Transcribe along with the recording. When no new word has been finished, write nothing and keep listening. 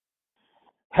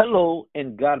Hello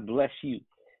and God bless you.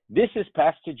 This is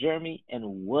Pastor Jeremy,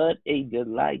 and what a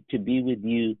delight to be with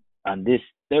you on this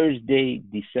Thursday,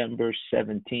 December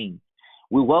 17th.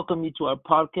 We welcome you to our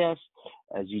podcast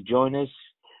as you join us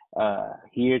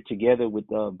here together with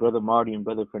Brother Marty and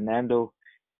Brother Fernando.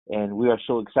 And we are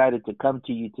so excited to come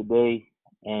to you today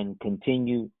and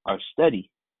continue our study.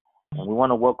 And we want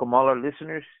to welcome all our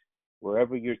listeners,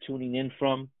 wherever you're tuning in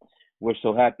from. We're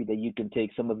so happy that you can take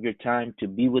some of your time to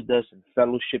be with us and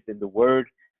fellowship in the Word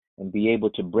and be able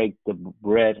to break the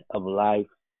bread of life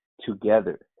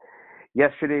together.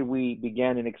 Yesterday, we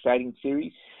began an exciting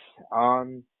series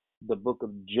on the book of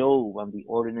Job, on the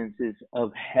ordinances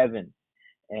of heaven.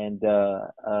 And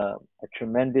a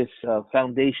tremendous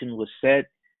foundation was set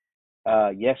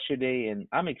yesterday. And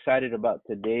I'm excited about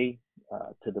today,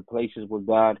 to the places where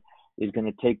God is going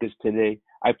to take us today.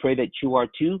 I pray that you are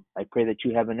too. I pray that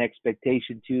you have an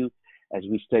expectation too as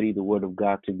we study the Word of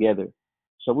God together.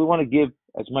 So we want to give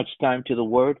as much time to the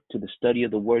Word, to the study of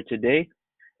the Word today.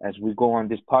 As we go on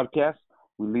this podcast,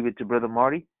 we leave it to Brother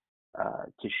Marty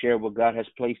to share what God has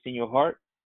placed in your heart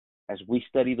as we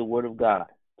study the Word of God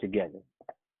together.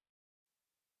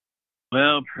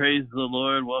 Well, praise the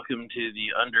Lord. Welcome to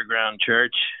the underground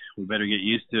church. We better get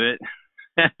used to it.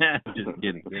 Just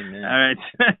kidding. Amen. All right.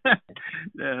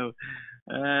 So,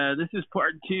 this is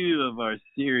part 2 of our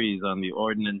series on the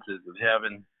ordinances of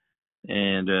heaven,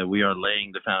 and we are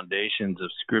laying the foundations of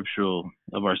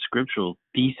our scriptural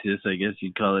thesis, I guess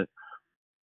you'd call it,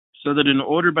 so that in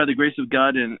order by the grace of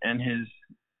God and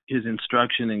His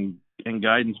instruction and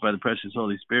guidance by the precious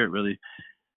Holy Spirit, really,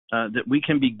 that we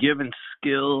can be given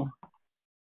skill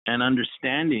and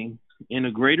understanding in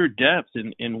a greater depth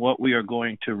in what we are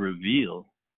going to reveal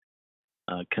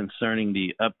concerning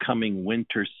the upcoming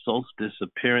winter solstice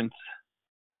appearance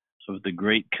of the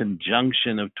great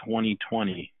conjunction of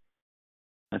 2020.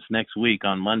 That's next week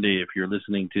on Monday, if you're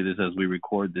listening to this as we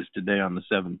record this today on the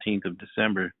 17th of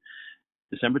December.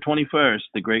 December 21st,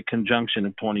 the great conjunction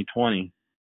of 2020.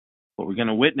 What we're going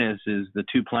to witness is the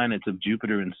two planets of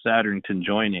Jupiter and Saturn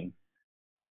conjoining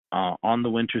on the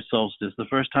winter solstice, the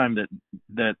first time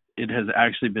that it has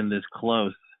actually been this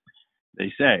close,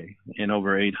 they say, in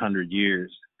over 800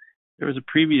 years. There was a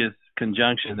previous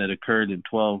conjunction that occurred in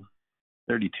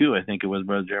 1232, I think it was,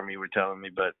 Brother Jeremy, you were telling me,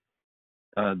 but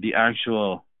the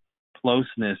actual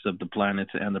closeness of the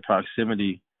planets and the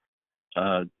proximity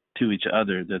to each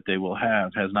other that they will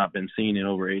have has not been seen in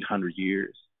over 800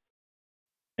 years.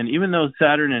 And even though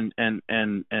Saturn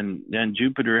and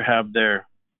Jupiter have their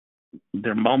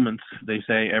moments, they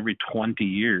say, every 20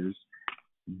 years,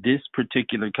 this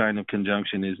particular kind of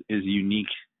conjunction is unique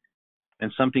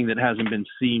and something that hasn't been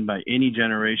seen by any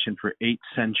generation for 8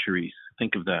 centuries.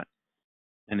 Think of that.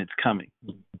 And it's coming.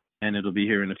 And it'll be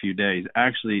here in a few days.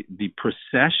 Actually, the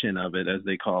precession of it, as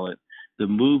they call it, the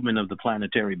movement of the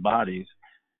planetary bodies,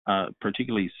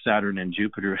 particularly Saturn and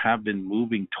Jupiter, have been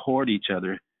moving toward each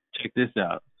other. Check this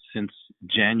out. Since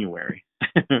January,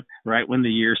 right when the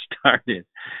year started.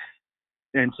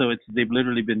 And so they've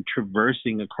literally been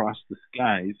traversing across the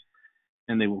skies,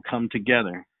 and they will come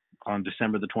together on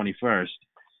December the 21st.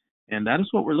 And that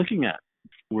is what we're looking at.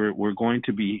 We're going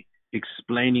to be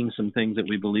explaining some things that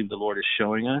we believe the Lord is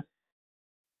showing us,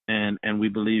 and we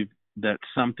believe that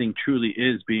something truly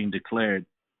is being declared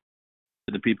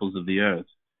to the peoples of the earth.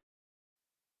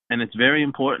 And it's very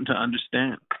important to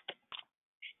understand.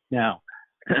 Now,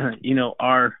 in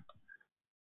our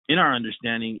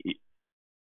understanding,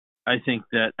 I think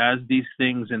that as these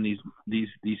things and these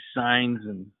signs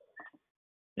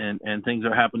and things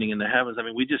are happening in the heavens. I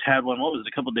mean, we just had one. What was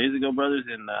it, a couple of days ago, brothers,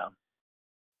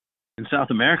 in South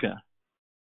America?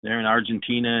 They're in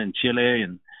Argentina and Chile,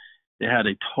 and they had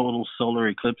a total solar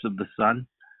eclipse of the sun.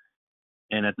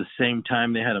 And at the same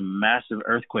time, they had a massive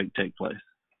earthquake take place.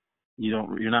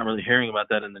 You're not really hearing about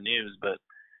that in the news, but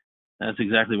that's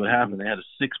exactly what happened. They had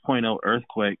a 6.0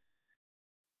 earthquake,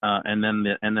 and then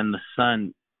the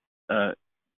sun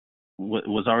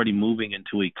was already moving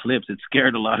into eclipse. It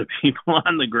scared a lot of people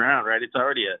on the ground, right? It's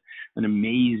already an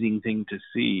amazing thing to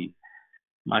see.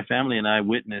 My family and I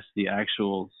witnessed the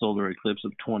actual solar eclipse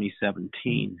of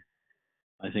 2017.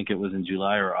 I think it was in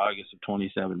July or August of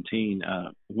 2017,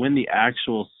 when the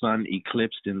actual sun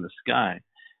eclipsed in the sky.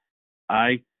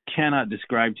 I cannot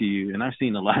describe to you, and I've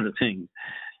seen a lot of things,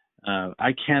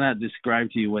 I cannot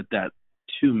describe to you what that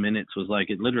 2 minutes was like.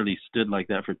 It literally stood like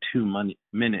that for 2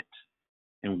 minutes.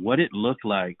 And what it looked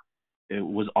like, it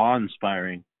was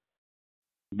awe-inspiring.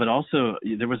 But also,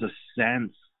 there was a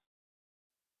sense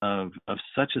of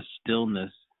such a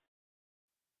stillness.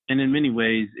 And in many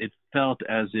ways, it felt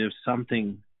as if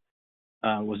something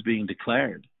was being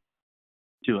declared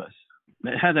to us.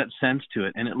 it had that sense to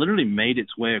it, and it literally made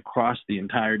its way across the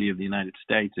entirety of the United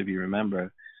States, if you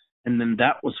remember. And then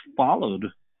that was followed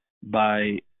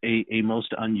by a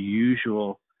most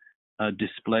unusual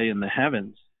display in the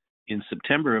heavens in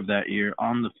September of that year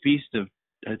on the Feast of,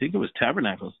 I think it was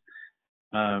Tabernacles.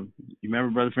 You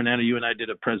remember, Brother Fernando, you and I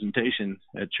did a presentation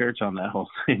at church on that whole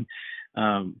thing.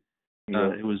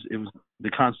 It was the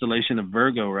constellation of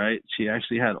Virgo, right? She had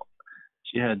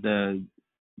the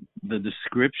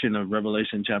description of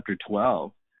Revelation chapter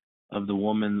 12 of the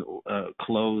woman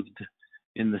clothed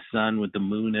in the sun with the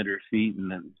moon at her feet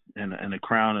and a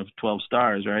crown of 12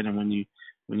 stars, right? And when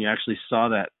you actually saw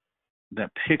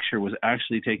that picture was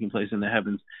actually taking place in the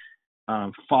heavens,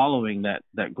 following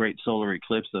that great solar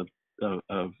eclipse of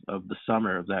the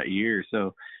summer of that year.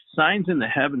 So signs in the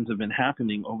heavens have been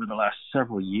happening over the last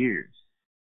several years.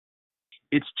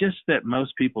 It's just that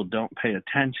most people don't pay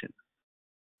attention.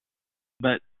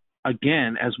 But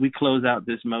again, as we close out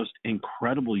this most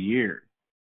incredible year,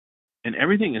 and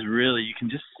everything is really, you can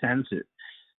just sense it.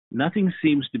 Nothing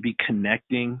seems to be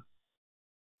connecting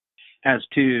as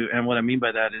to, and what I mean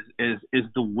by that is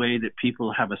the way that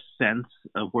people have a sense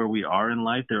of where we are in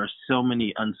life. There are so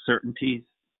many uncertainties,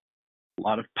 a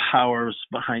lot of powers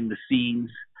behind the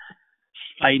scenes,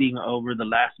 fighting over the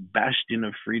last bastion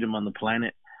of freedom on the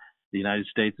planet, the United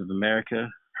States of America.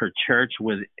 Her church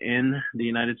within the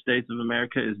United States of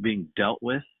America is being dealt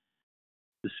with.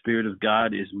 The Spirit of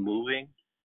God is moving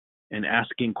and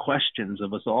asking questions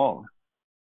of us all.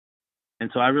 And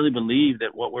so I really believe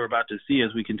that what we're about to see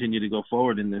as we continue to go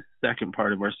forward in this second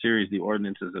part of our series, The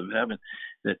Ordinances of Heaven,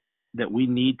 that we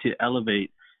need to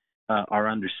elevate our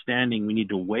understanding. We need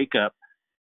to wake up.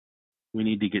 We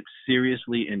need to get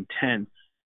seriously intense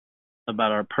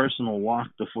about our personal walk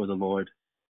before the Lord,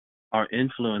 our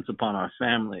influence upon our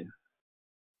family,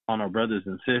 on our brothers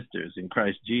and sisters in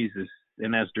Christ Jesus,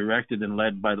 and as directed and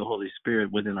led by the Holy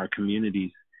Spirit within our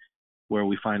communities where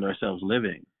we find ourselves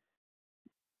living.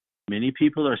 Many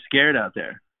people are scared out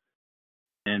there,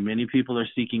 and many people are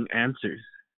seeking answers.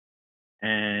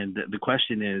 And the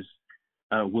question is,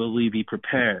 will we be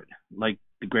prepared? Like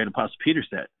the great Apostle Peter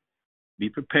said, be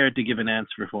prepared to give an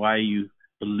answer for why you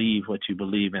believe what you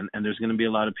believe. And there's going to be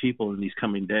a lot of people in these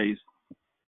coming days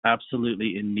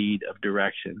absolutely in need of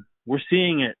direction. We're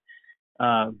seeing it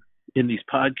in these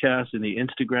podcasts, in the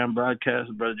Instagram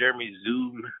broadcasts, Brother Jeremy's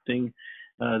Zoom thing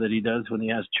that he does when he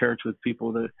has church with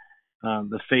people, the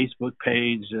Facebook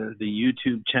page, the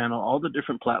YouTube channel, all the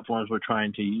different platforms we're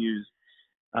trying to use.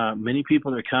 Many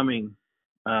people are coming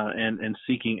and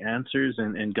seeking answers,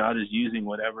 and God is using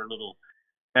whatever little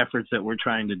efforts that we're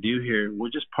trying to do here. We're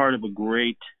just part of a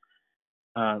great,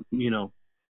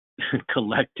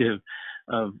 collective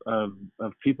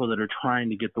of people that are trying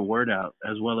to get the word out,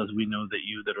 as well as we know that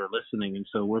you that are listening. And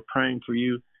so we're praying for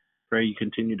you. Pray you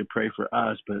continue to pray for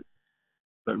us, but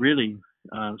really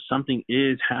something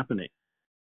is happening,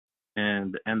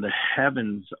 and the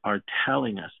heavens are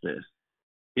telling us this.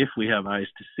 If we have eyes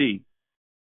to see,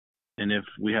 and if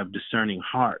we have discerning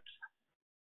hearts,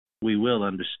 we will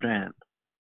understand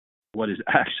what is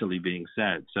actually being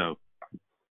said. So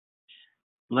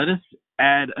let us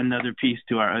add another piece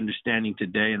to our understanding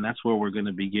today, and that's where we're going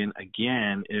to begin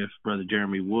again. If Brother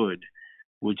Jeremy would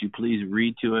you please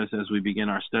read to us as we begin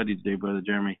our study today, Brother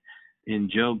Jeremy, in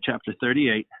Job chapter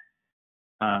 38,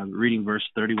 reading verse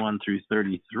 31 through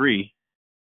 33,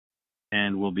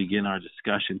 and we'll begin our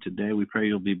discussion today. We pray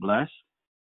you'll be blessed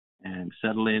and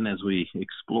settle in as we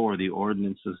explore the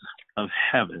ordinances of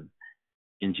heaven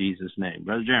in Jesus' name.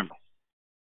 Brother Jeremy.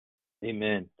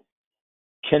 Amen.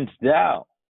 Canst thou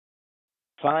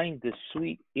find the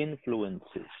sweet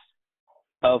influences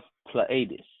of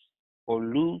Pleiades, or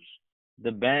loose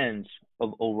the bands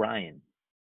of Orion?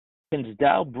 Canst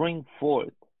thou bring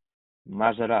forth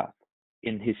Mazzaroth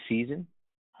in his season?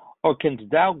 Or canst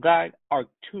thou guide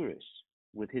Arcturus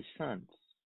with his sons?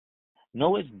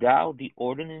 Knowest thou the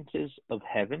ordinances of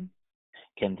heaven?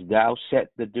 Canst thou set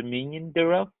the dominion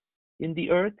thereof in the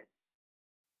earth?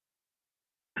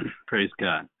 Praise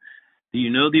God. Do you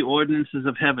know the ordinances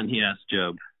of heaven, he asked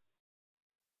Job.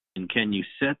 And can you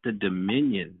set the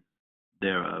dominion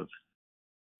thereof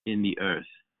in the earth?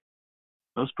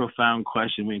 Most profound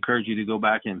question. We encourage you to go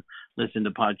back and listen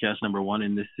to podcast number 1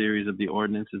 in this series of the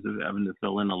ordinances of heaven to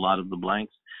fill in a lot of the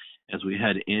blanks. As we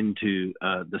head into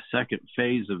the second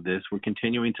phase of this, we're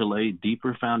continuing to lay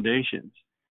deeper foundations.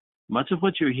 Much of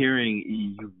what you're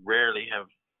hearing, you rarely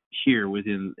hear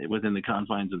within the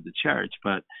confines of the church,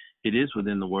 but it is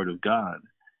within the Word of God,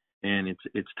 and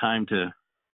it's time to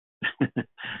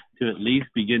to at least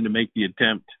begin to make the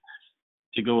attempt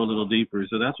to go a little deeper.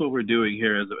 So that's what we're doing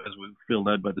here as we feel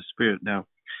led by the Spirit. Now,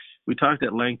 We talked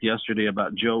at length yesterday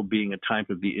about Job being a type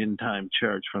of the end time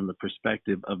church from the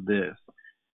perspective of this.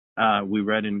 We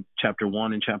read in chapter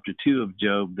 1 and chapter 2 of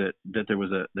Job that there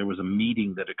was a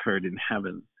meeting that occurred in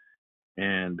heaven,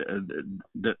 and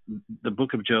the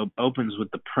book of Job opens with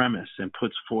the premise and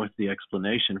puts forth the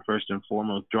explanation, first and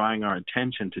foremost, drawing our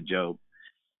attention to Job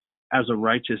as a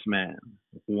righteous man,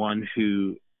 one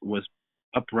who was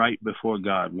upright before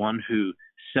God, one who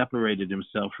separated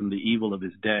himself from the evil of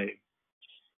his day.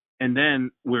 And then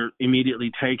we're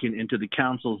immediately taken into the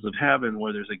councils of heaven,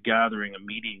 where there's a gathering, a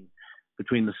meeting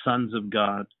between the sons of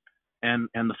God and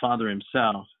the Father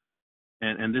himself.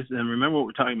 And remember what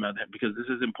we're talking about, because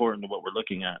this is important to what we're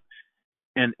looking at.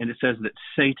 And it says that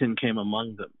Satan came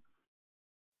among them.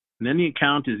 And then the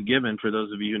account is given, for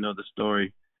those of you who know the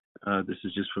story, this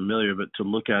is just familiar, but to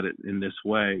look at it in this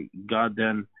way, God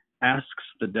then asks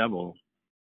the devil,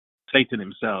 Satan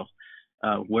himself,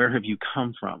 where have you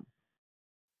come from?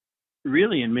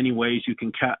 Really, in many ways, you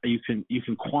can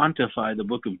quantify the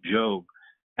book of Job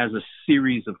as a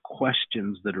series of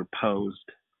questions that are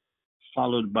posed,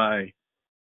 followed by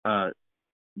the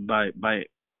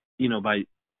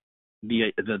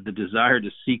desire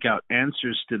to seek out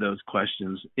answers to those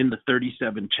questions in the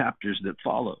 37 chapters that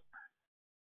follow.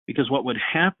 Because what would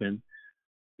happen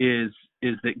is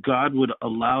that God would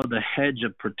allow the hedge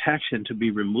of protection to be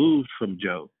removed from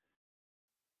Job,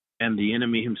 and the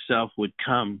enemy himself would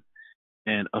come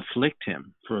and afflict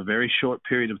him for a very short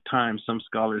period of time. Some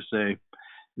scholars say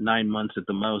 9 months at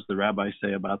the most. The rabbis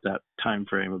say about that time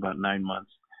frame, about 9 months.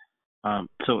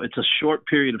 So it's a short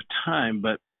period of time,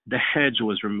 but the hedge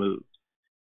was removed.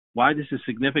 Why this is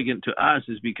significant to us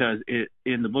is because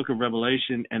in the book of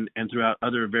Revelation and throughout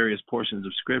other various portions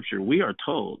of Scripture, we are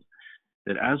told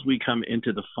that as we come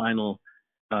into the final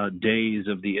days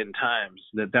of the end times,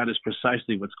 that is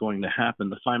precisely what's going to happen.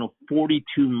 The final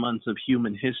 42 months of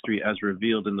human history, as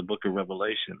revealed in the book of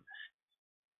Revelation,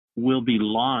 will be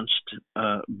launched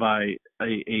by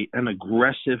an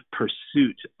aggressive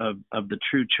pursuit of the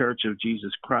true church of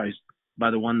Jesus Christ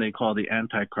by the one they call the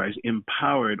Antichrist,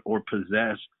 empowered or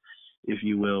possessed, if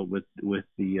you will, with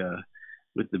the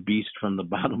beast from the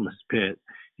bottomless pit.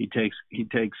 He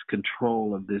takes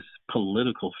control of this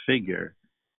political figure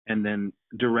and then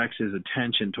directs his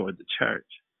attention toward the church.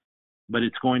 But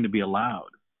it's going to be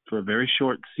allowed for a very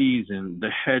short season.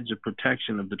 The hedge of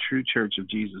protection of the true church of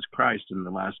Jesus Christ in the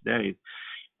last days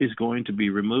is going to be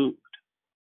removed.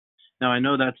 Now, I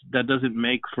know that doesn't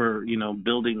make for,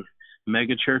 building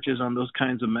mega churches on those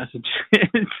kinds of messages.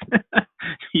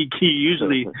 you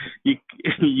usually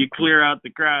you clear out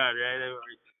the crowd, right?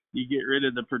 You get rid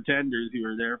of the pretenders who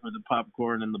are there for the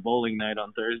popcorn and the bowling night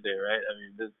on Thursday, right? I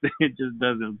mean, it just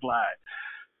doesn't fly.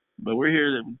 But we're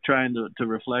here trying to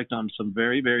reflect on some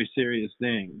very, very serious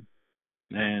things,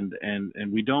 and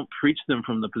we don't preach them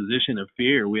from the position of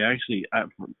fear. We actually,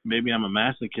 maybe I'm a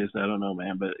masochist, I don't know,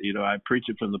 man, but I preach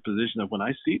it from the position of, when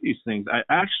I see these things, I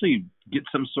actually get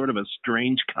some sort of a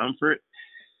strange comfort,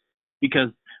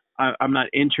 because I'm not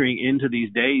entering into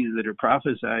these days that are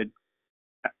prophesied,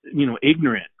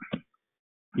 ignorant.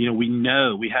 We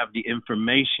know, we have the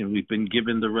information, we've been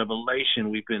given the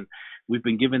revelation, we've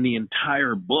been given the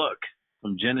entire book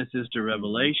from Genesis to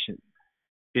Revelation.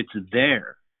 It's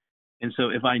there. And so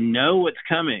if I know what's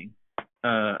coming,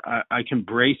 I can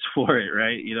brace for it,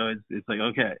 right? It's like,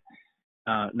 okay.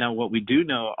 Now, what we do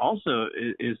know also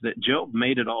is that Job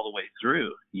made it all the way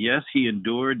through. Yes, he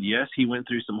endured. Yes, he went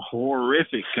through some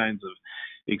horrific kinds of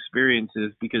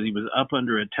experiences, because he was up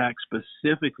under attack,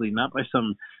 specifically not by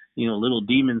some little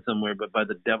demon somewhere, but by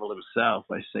the devil himself,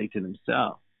 by Satan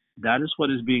himself. That is what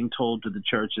is being told to the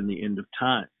church in the end of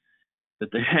time,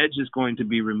 that the hedge is going to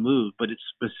be removed, but it's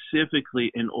specifically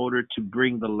in order to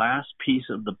bring the last piece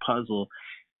of the puzzle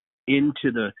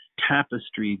into the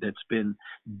tapestry that's been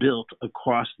built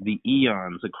across the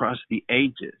eons, across the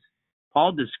ages.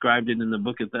 Paul described it in the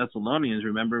book of Thessalonians,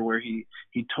 remember, where he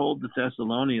told the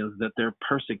Thessalonians that their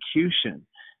persecution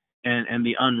and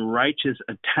the unrighteous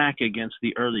attack against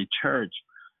the early church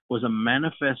was a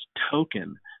manifest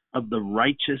token of the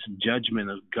righteous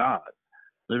judgment of God.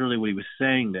 Literally what he was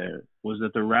saying there was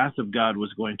that the wrath of God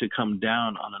was going to come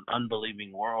down on an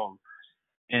unbelieving world,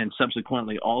 and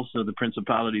subsequently also the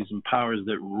principalities and powers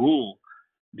that rule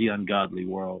the ungodly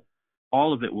world.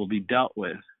 All of it will be dealt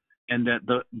with. And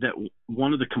that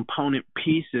one of the component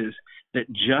pieces that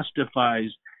justifies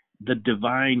the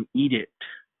divine edict,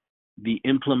 the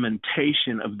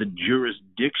implementation of the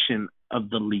jurisdiction of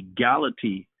the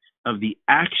legality of the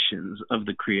actions of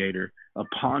the Creator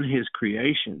upon his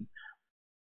creation,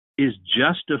 is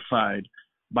justified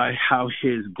by how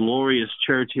his glorious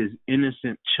church, his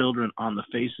innocent children on the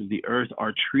face of the earth,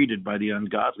 are treated by the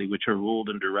ungodly, which are ruled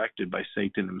and directed by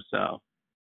Satan himself.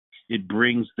 It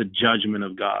brings the judgment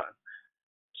of God.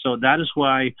 So that is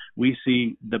why we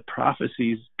see the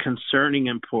prophecies concerning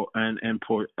and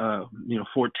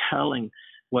foretelling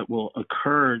what will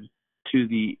occur to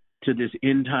this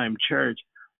end time church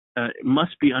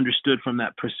must be understood from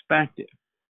that perspective.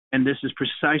 And this is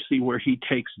precisely where he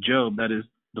takes Job, that is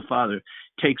the Father,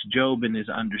 takes Job in his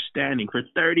understanding. For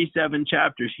 37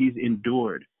 chapters, he's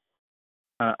endured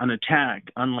an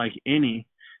attack unlike any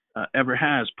ever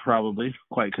has, probably,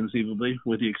 quite conceivably,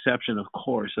 with the exception, of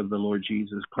course, of the Lord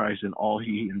Jesus Christ and all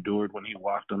he endured when he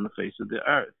walked on the face of the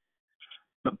earth.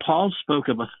 But Paul spoke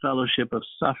of a fellowship of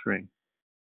suffering,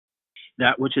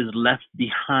 that which is left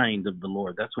behind of the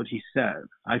Lord. That's what he said.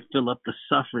 I fill up the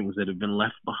sufferings that have been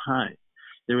left behind.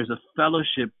 There is a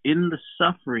fellowship in the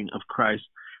suffering of Christ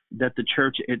that the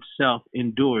church itself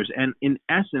endures, and in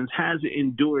essence has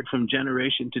endured from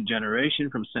generation to generation,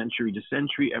 from century to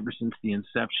century, ever since the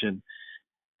inception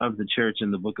of the church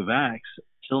in the book of Acts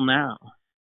till now.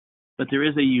 But there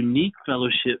is a unique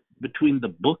fellowship between the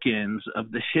bookends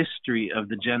of the history of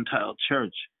the Gentile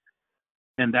church,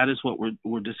 and that is what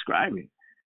we're describing.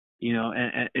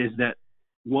 And is that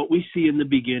what we see in the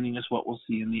beginning is what we'll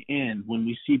see in the end. When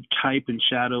we see type and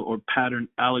shadow or pattern,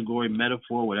 allegory,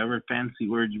 metaphor, whatever fancy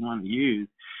word you want to use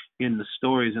in the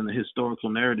stories and the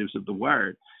historical narratives of the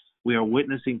word, we are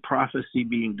witnessing prophecy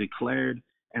being declared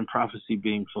and prophecy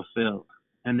being fulfilled.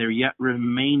 And there yet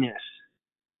remaineth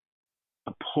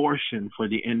a portion for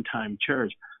the end time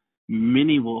church.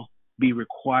 Many will be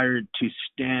required to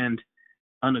stand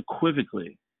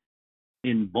unequivocally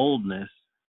in boldness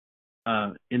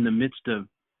in the midst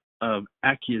of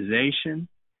accusation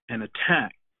and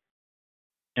attack,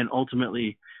 and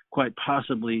ultimately, quite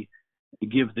possibly,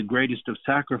 give the greatest of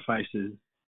sacrifices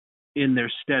in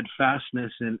their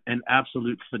steadfastness and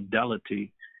absolute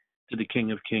fidelity to the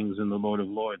King of Kings and the Lord of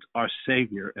Lords, our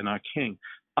Savior and our King.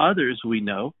 Others, we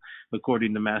know,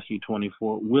 according to Matthew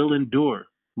 24, will endure,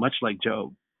 much like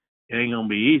Job. It ain't going to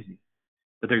be easy,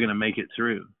 but they're going to make it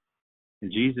through.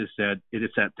 And Jesus said it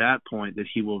is at that point that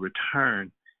he will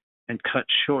return and cut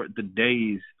short the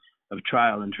days of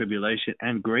trial and tribulation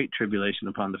and great tribulation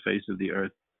upon the face of the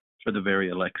earth for the very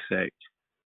elect's sake.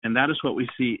 And that is what we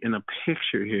see in a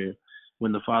picture here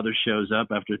when the Father shows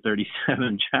up after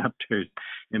 37 chapters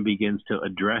and begins to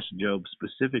address Job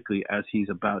specifically as he's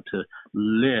about to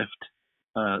lift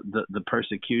the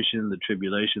persecution, the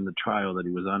tribulation, the trial that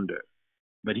he was under.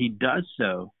 But he does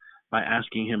so by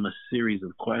asking him a series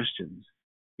of questions.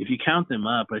 If you count them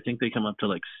up, I think they come up to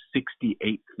like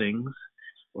 68 things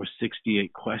or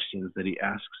 68 questions that he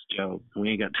asks Job.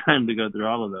 We ain't got time to go through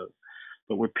all of those.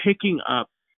 But we're picking up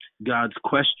God's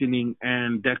questioning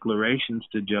and declarations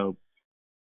to Job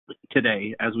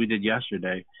today, as we did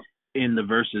yesterday, in the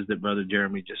verses that Brother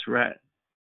Jeremy just read.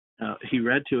 He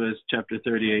read to us chapter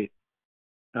 38,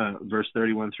 verse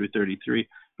 31 through 33.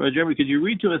 Brother Jeremy, could you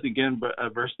read to us again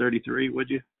verse 33,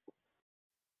 would you?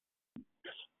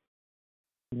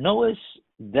 Knowest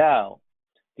thou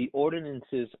the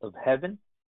ordinances of heaven?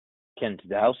 Canst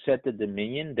thou set the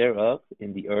dominion thereof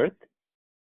in the earth?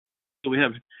 So we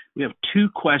have two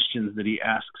questions that he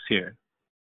asks here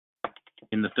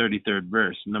in the 33rd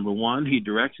verse. Number one, he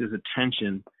directs his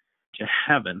attention to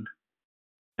heaven.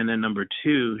 And then number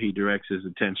two, he directs his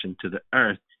attention to the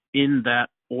earth in that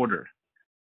order.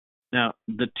 Now,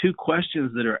 the two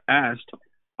questions that are asked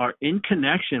are in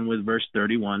connection with verse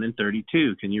 31 and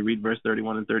 32. Can you read verse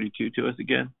 31 and 32 to us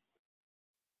again?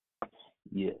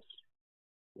 Yes.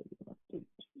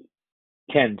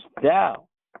 Canst thou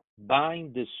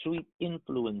bind the sweet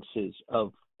influences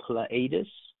of Pleiades,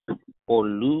 or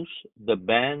loose the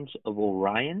bands of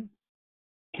Orion?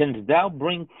 Canst thou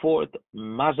bring forth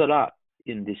Mazzaroth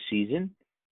in this season,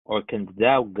 or canst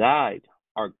thou guide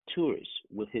Arcturus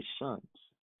with his sons?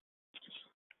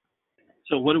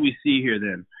 So what do we see here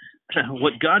then?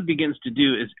 What God begins to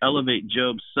do is elevate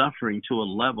Job's suffering to a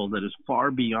level that is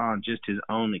far beyond just his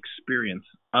own experience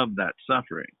of that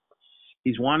suffering.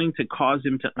 He's wanting to cause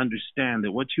him to understand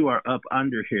that what you are up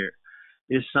under here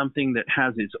is something that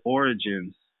has its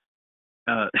origins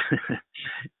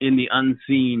in the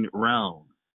unseen realm.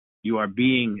 You are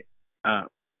being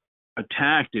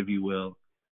attacked, if you will,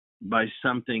 by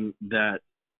something that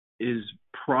is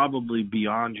probably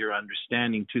beyond your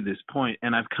understanding to this point,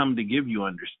 and I've come to give you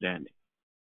understanding.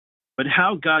 But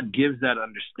how God gives that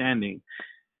understanding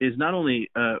is not only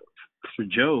for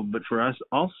Job, but for us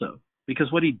also.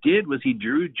 Because what he did was he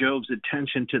drew Job's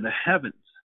attention to the heavens,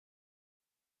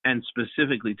 and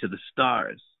specifically to the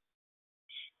stars.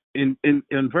 in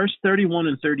verse 31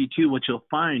 and 32, what you'll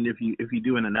find if you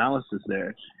do an analysis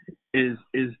there is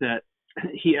that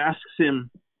he asks him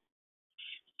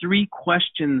four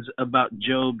questions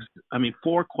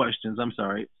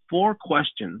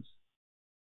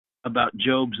about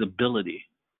Job's ability,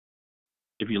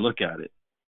 if you look at it.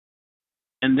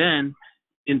 And then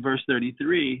in verse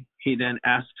 33, he then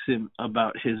asks him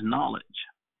about his knowledge.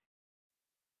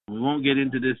 We won't get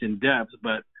into this in depth,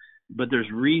 but there's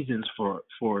reasons for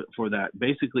that.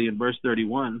 Basically, in verse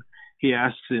 31, he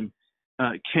asks him,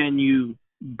 can you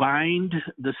bind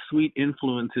the sweet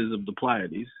influences of the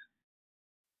Pleiades?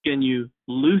 Can you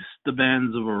loose the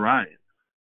bands of Orion?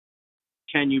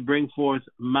 Can you bring forth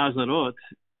Mazzaroth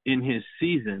in his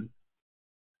season?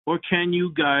 Or can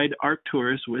you guide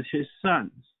Arcturus with his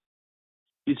sons?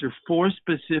 These are four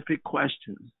specific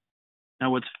questions.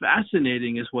 Now, what's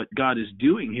fascinating is what God is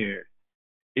doing here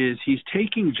is he's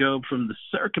taking Job from the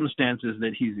circumstances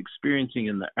that he's experiencing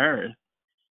in the earth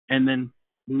and then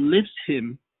lifts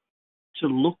him to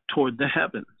look toward the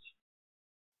heavens.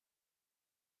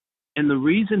 And the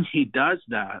reason he does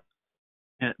that,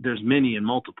 there's many and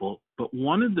multiple, but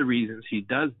one of the reasons he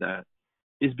does that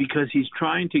is because he's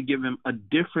trying to give him a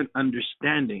different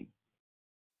understanding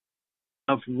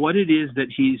of what it is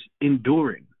that he's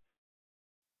enduring.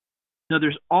 Now,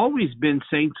 there's always been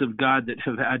saints of God that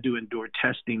have had to endure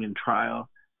testing and trial.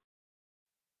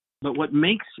 But what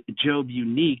makes Job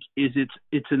unique is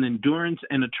it's an endurance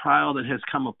and a trial that has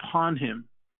come upon him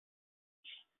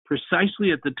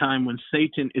precisely at the time when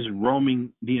Satan is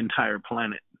roaming the entire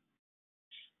planet.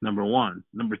 Number one.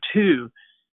 Number two,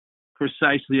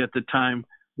 precisely at the time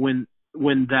when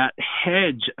that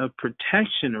hedge of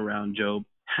protection around Job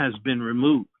has been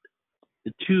removed.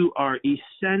 The two are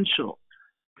essential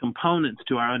components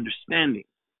to our understanding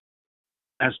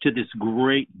as to this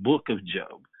great book of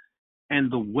Job and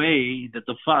the way that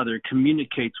the Father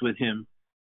communicates with him,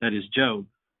 that is Job,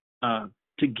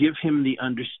 to give him the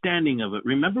understanding of it.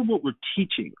 Remember, what we're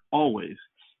teaching always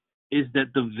is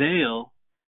that the veil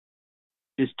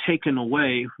is taken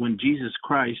away when Jesus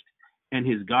Christ and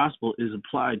his gospel is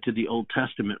applied to the Old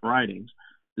Testament writings.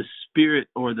 The spirit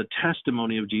or the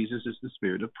testimony of Jesus is the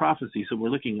spirit of prophecy. So we're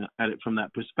looking at it from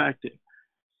that perspective.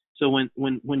 So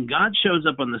when God shows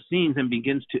up on the scenes and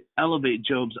begins to elevate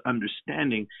Job's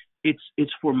understanding,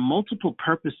 it's for multiple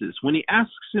purposes. When he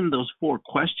asks him those four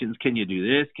questions, can you do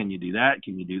this? Can you do that?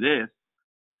 Can you do this?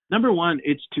 Number one,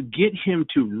 it's to get him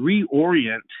to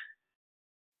reorient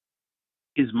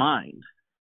his mind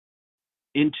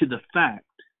into the fact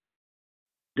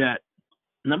that,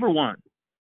 number one,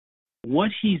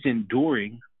 what he's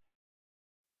enduring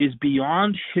is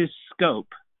beyond his scope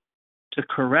to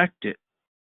correct it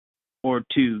or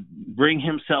to bring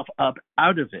himself up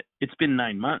out of it. It's been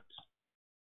 9 months.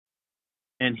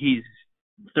 And he's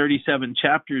 37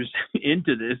 chapters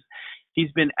into this.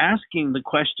 He's been asking the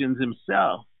questions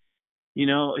himself. You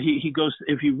know, he goes,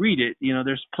 if you read it, you know,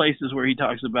 there's places where he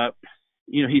talks about,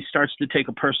 you know, he starts to take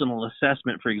a personal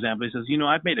assessment. For example, he says, you know,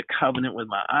 I've made a covenant with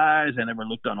my eyes. I never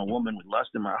looked on a woman with lust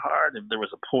in my heart. If there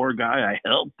was a poor guy, I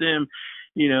helped him.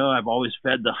 You know, I've always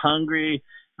fed the hungry.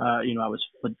 You know,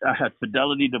 I had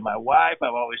fidelity to my wife.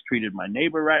 I've always treated my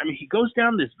neighbor right. I mean, he goes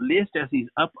down this list as he's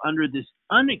up under this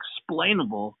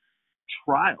unexplainable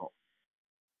trial.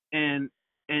 And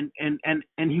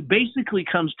he basically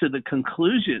comes to the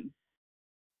conclusion,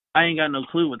 I ain't got no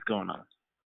clue what's going on.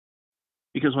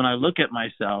 Because when I look at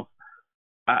myself,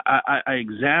 I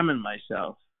examine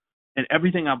myself, and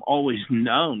everything I've always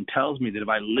known tells me that if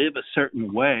I live a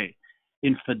certain way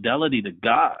in fidelity to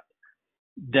God,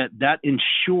 that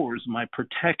ensures my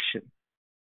protection.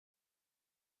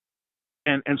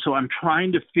 And so I'm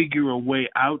trying to figure a way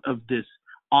out of this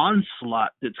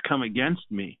onslaught that's come against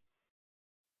me.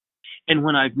 And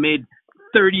when I've made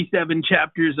 37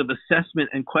 chapters of assessment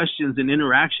and questions and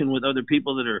interaction with other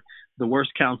people that are the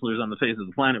worst counselors on the face of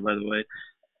the planet, by the way,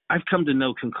 I've come to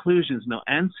no conclusions, no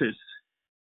answers.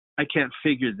 I can't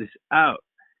figure this out.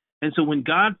 And so when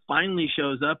God finally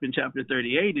shows up in chapter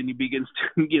 38 and he begins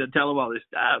to tell him all this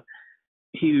stuff,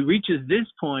 he reaches this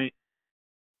point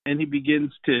and he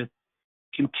begins to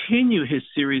continue his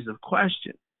series of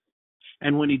questions.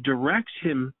 And when he directs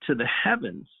him to the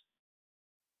heavens,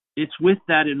 it's with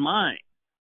that in mind.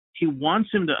 He wants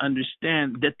him to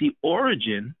understand that the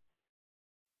origin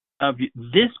of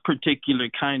this particular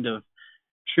kind of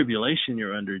tribulation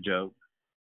you're under, Job,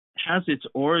 has its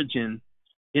origin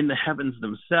in the heavens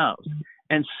themselves.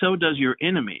 And so does your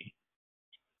enemy.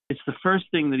 It's the first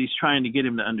thing that he's trying to get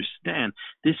him to understand.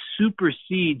 This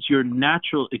supersedes your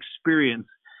natural experience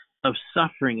of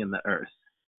suffering in the earth.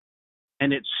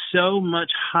 And it's so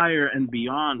much higher and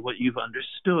beyond what you've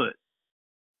understood.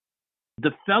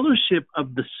 The fellowship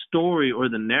of the story or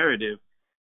the narrative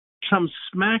comes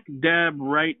smack dab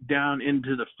right down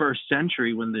into the first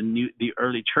century when the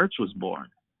early church was born.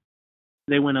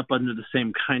 They went up under the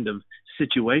same kind of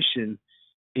situation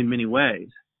in many ways.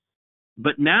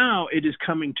 But now it is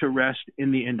coming to rest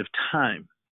in the end of time.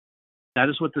 That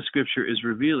is what the scripture is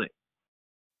revealing.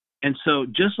 And so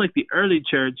just like the early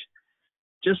church,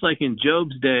 just like in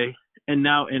Job's day, and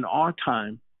now in our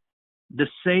time, the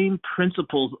same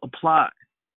principles apply.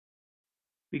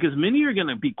 Because many are going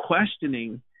to be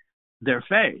questioning their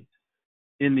faith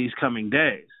in these coming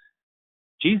days.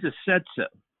 Jesus said so.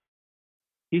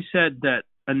 He said that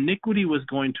iniquity was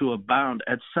going to abound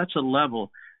at such a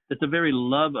level that the very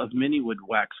love of many would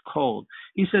wax cold.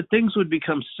 He said things would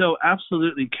become so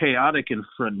absolutely chaotic and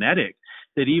frenetic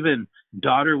that even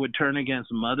daughter would turn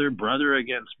against mother, brother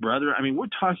against brother. I mean, we're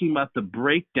talking about the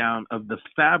breakdown of the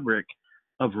fabric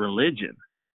of religion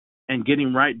and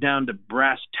getting right down to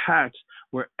brass tacks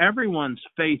where everyone's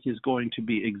faith is going to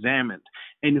be examined.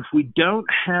 And if we don't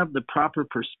have the proper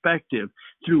perspective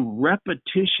through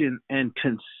repetition and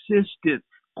consistent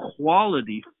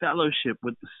quality fellowship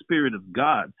with the Spirit of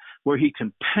God, where he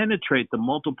can penetrate the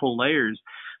multiple layers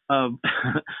of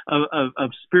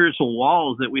spiritual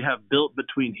walls that we have built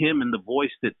between him and the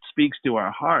voice that speaks to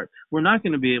our heart, we're not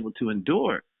going to be able to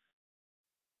endure.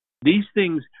 These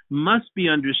things must be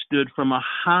understood from a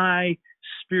high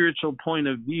spiritual point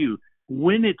of view.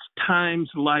 When it's times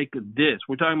like this,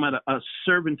 we're talking about a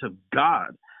servant of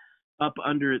God up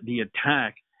under the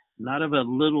attack, not of a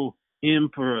little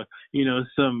imp or,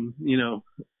 some,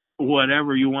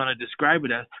 whatever you want to describe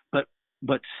it as,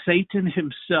 but Satan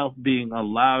himself being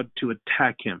allowed to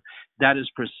attack him. That is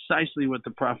precisely what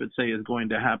the prophets say is going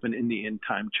to happen in the end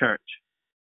time church.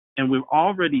 And we're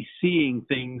already seeing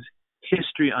things,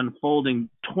 history unfolding,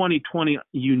 2020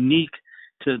 unique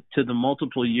to the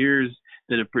multiple years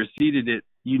that have preceded it,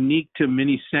 unique to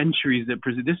many centuries that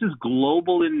preceded. This is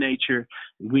global in nature.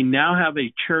 We now have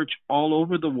a church all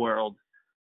over the world.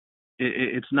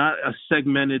 It's not a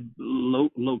segmented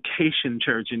location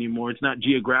church anymore. It's not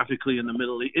geographically in the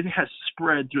Middle East. It has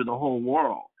spread through the whole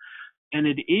world. And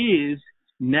it is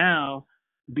now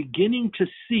beginning to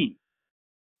see,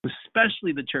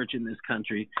 especially the church in this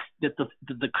country, that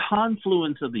the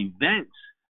confluence of events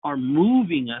are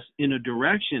moving us in a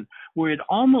direction where it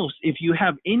almost, if you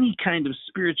have any kind of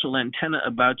spiritual antenna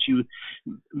about you,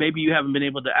 maybe you haven't been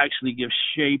able to actually give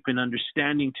shape and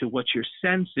understanding to what you're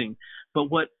sensing. But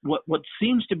what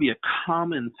seems to be a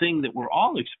common thing that we're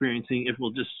all experiencing, if we'll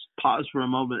just pause for a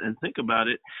moment and think about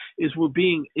it, is we're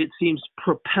being, it seems,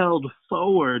 propelled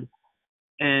forward,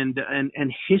 and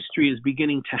history is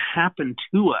beginning to happen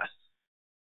to us.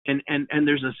 And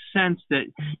there's a sense that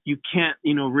you can't,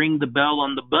 ring the bell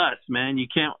on the bus, man. You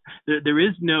can't. There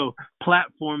is no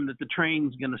platform that the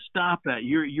train's going to stop at.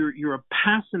 You're a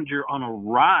passenger on a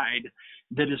ride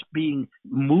that is being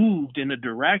moved in a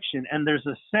direction, and there's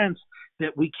a sense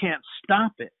that we can't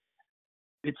stop it.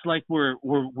 It's like we're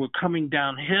coming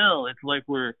downhill. It's like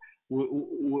we're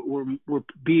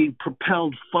being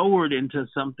propelled forward into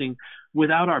something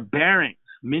without our bearings.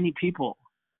 Many people.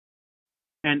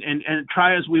 And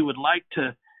try as we would like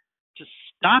to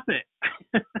stop it.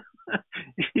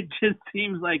 It just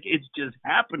seems like it's just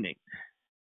happening.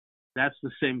 That's the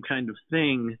same kind of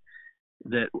thing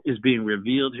that is being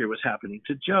revealed here was happening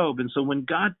to Job. And so when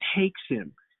God takes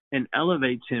him and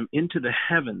elevates him into the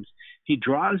heavens, he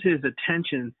draws his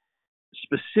attention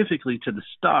specifically to the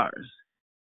stars.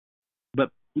 But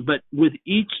with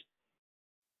each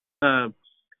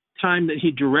time that he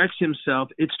directs himself,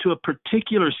 it's to a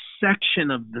particular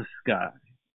section of the sky.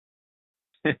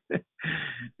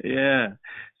 Yeah.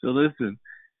 So listen.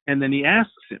 And then he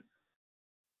asks him,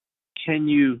 can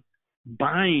you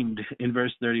bind, in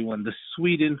verse 31, the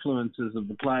sweet influences of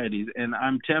the Pleiades? And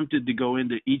I'm tempted to go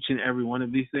into each and every one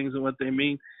of these things and what they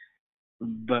mean,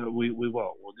 but we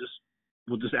won't.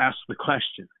 We'll just ask the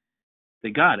question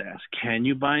that God asked. Can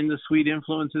you bind the sweet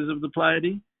influences of the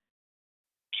Pleiades?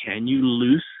 Can you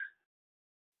loose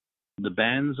the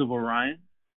bands of Orion?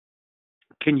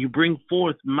 Can you bring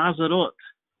forth Mazzaroth?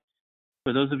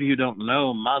 For those of you who don't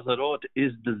know, Mazzaroth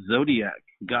is the zodiac.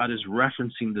 God is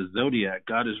referencing the zodiac.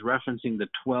 God is referencing the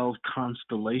 12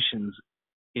 constellations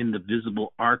in the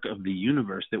visible arc of the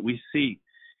universe that we see.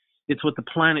 It's what the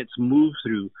planets move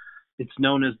through. It's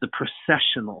known as the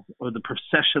precessional or the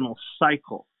precessional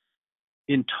cycle.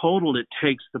 In total, it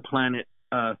takes the planet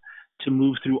to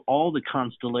move through all the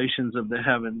constellations of the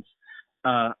heavens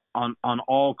on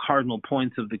all cardinal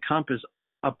points of the compass,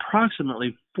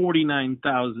 approximately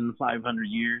 49,500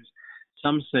 years.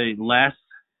 Some say less,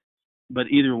 but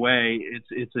either way,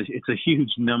 it's a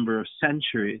huge number of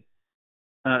centuries.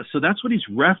 So that's what he's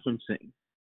referencing,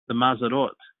 the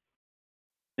Mazarot.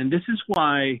 And this is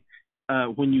why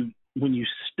when you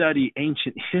study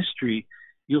ancient history,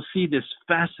 you'll see this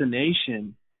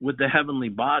fascination with the heavenly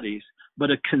bodies, but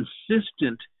a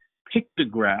consistent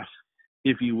pictograph,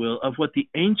 if you will, of what the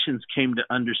ancients came to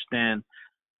understand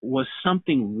was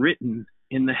something written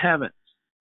in the heavens.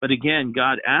 But again,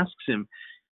 God asks him,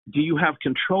 do you have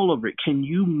control over it? Can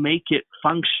you make it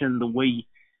function the way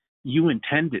you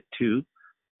intend it to?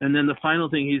 And then the final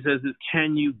thing he says is,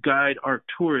 can you guide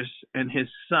Arcturus and his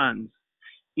sons?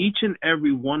 Each and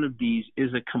every one of these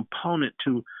is a component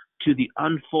to the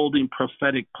unfolding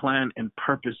prophetic plan and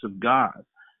purpose of God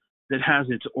that has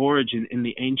its origin in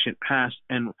the ancient past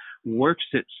and works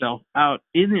itself out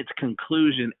in its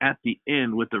conclusion at the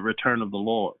end with the return of the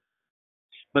Lord.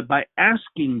 But by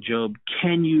asking Job,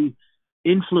 can you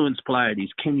influence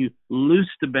Pleiades? Can you loose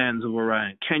the bands of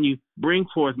Orion? Can you bring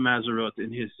forth Mazzaroth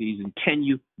in his season? Can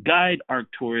you guide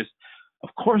Arcturus? Of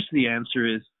course the answer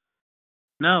is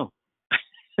no.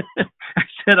 I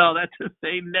said all that to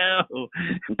say no.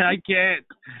 I can't.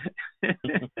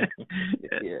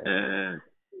 Yeah.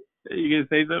 You gonna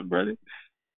say something, brother?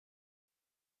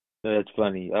 That's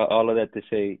funny. All of that to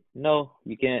say, no,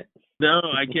 you can't. No,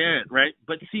 I can't, right?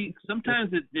 But see,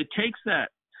 sometimes it takes that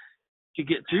to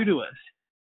get through to us.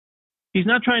 He's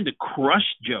not trying to crush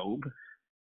Job.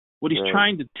 What he's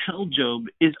trying to tell Job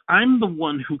is, I'm the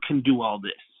one who can do all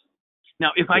this.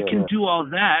 Now, if I can do all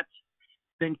that,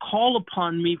 then call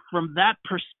upon me from that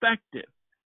perspective.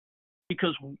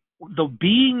 Because the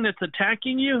being that's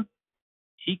attacking you,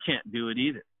 he can't do it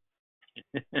either.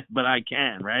 But I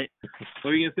can, right?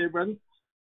 What are you going to say, brother?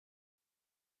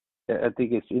 I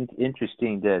think it's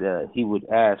interesting that he would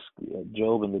ask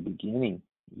Job in the beginning,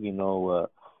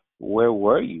 where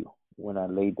were you when I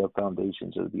laid the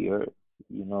foundations of the earth,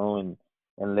 and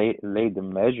laid the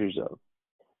measures of.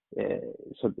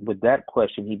 So with that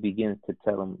question, he begins to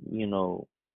tell him,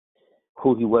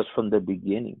 who he was from the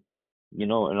beginning,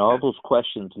 and all those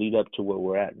questions lead up to where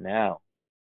we're at now,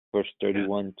 verse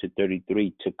 31 to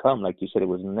 33 to come. Like you said, it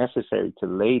was necessary to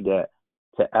lay that,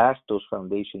 to ask those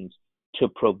foundations, to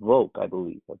provoke, I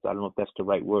believe. I don't know if that's the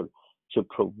right word, to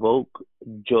provoke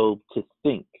Job to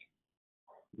think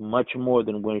much more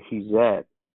than where he's at,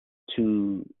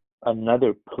 to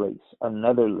another place,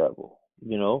 another level,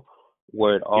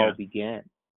 where it all began.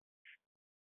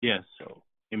 Yes. So,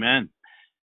 amen.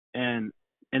 And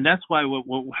that's why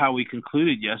how we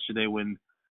concluded yesterday when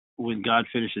God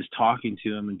finishes talking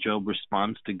to him and Job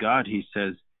responds to God, he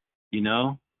says,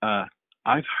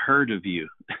 I've heard of you,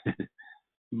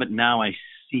 but now I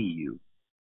see you.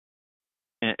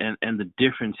 And the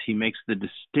difference, he makes the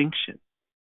distinction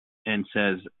and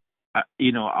says,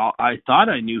 I thought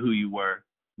I knew who you were,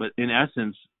 but in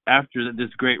essence, after this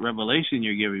great revelation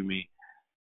you're giving me,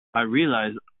 I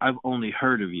realize I've only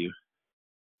heard of you,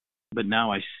 but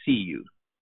now I see you.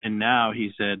 And now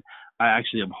he said, I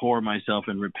actually abhor myself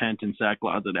and repent in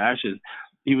sackcloth and ashes.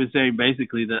 He was saying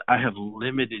basically that I have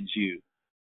limited you.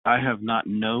 I have not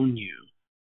known you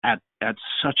at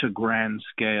such a grand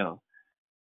scale.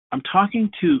 I'm talking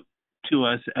to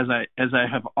us as I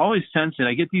have always sensed it.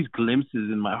 I get these glimpses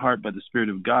in my heart by the Spirit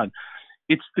of God.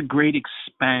 It's the great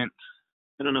expanse.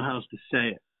 I don't know how else to say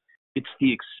it. It's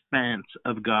the expanse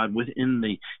of God within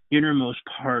the innermost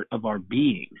part of our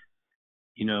being.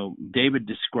 David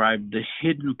described the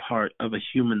hidden part of a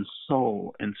human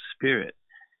soul and spirit.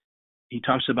 He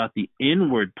talks about the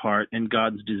inward part and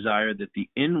God's desire that the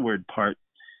inward part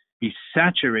be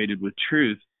saturated with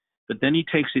truth. But then he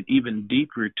takes it even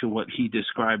deeper to what he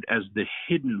described as the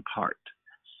hidden part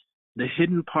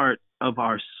of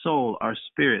our soul, our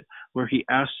spirit, where he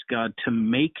asks God to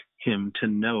make him to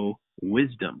know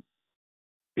wisdom.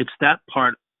 It's that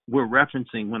part we're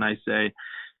referencing when I say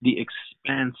the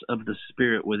expanse of the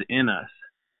Spirit within us,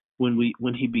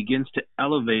 when he begins to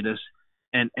elevate us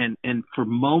and for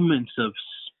moments of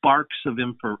sparks of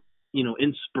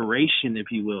inspiration,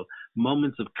 if you will,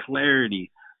 moments of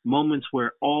clarity, moments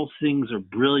where all things are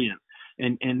brilliant,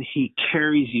 and he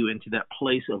carries you into that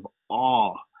place of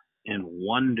awe and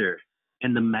wonder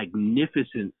and the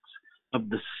magnificence of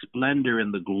the splendor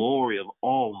and the glory of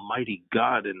Almighty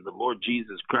God and the Lord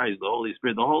Jesus Christ, the Holy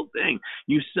Spirit, the whole thing.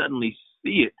 You suddenly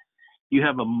see it. You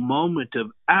have a moment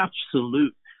of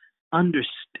absolute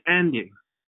understanding,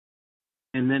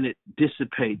 and then it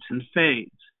dissipates and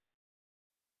fades.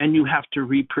 And you have to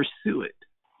re-pursue it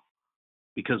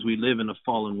because we live in a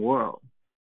fallen world.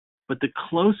 But the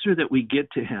closer that we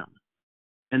get to him,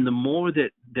 and the more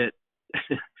that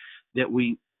that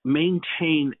we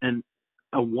maintain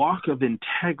a walk of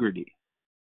integrity,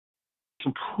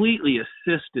 completely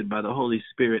assisted by the Holy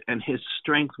Spirit and His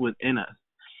strength within us.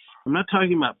 I'm not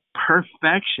talking about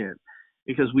perfection,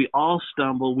 because we all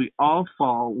stumble, we all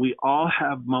fall, we all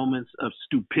have moments of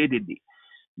stupidity,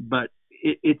 but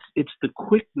it's the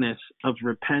quickness of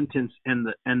repentance and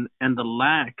the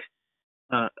lack.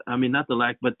 Not the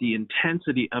lack, but the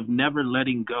intensity of never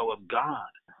letting go of God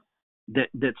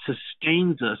that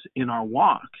sustains us in our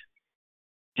walk.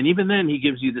 And even then, He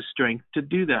gives you the strength to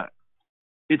do that.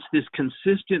 It's this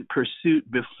consistent pursuit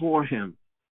before Him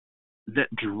that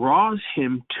draws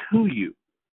Him to you.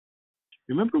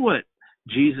 Remember what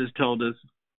Jesus told us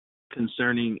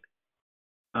concerning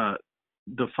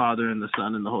the Father and the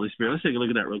Son and the Holy Spirit? Let's take a look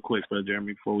at that real quick, Brother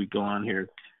Jeremy, before we go on here.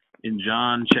 In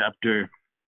John chapter,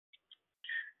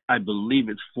 I believe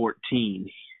it's 14,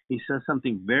 He says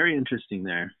something very interesting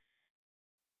there.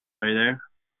 Are you there?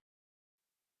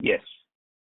 Yes.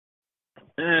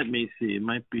 Let me see. It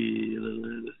might be,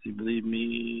 let's see, believe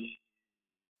me.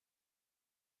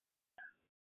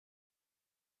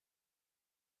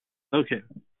 Okay.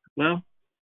 Well,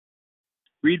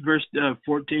 read verse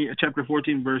 14, chapter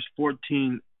 14, verse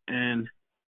 14 and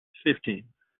 15.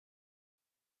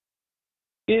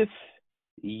 If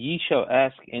ye shall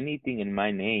ask anything in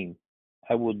my name,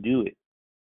 I will do it.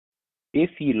 If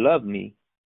ye love me,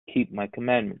 keep my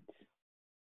commandments.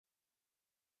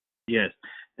 Yes.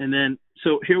 And then,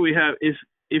 so here we have,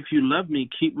 if you love me,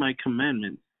 keep my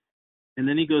commandments. And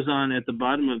then He goes on at the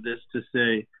bottom of this to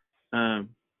say,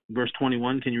 verse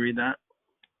 21, can you read that?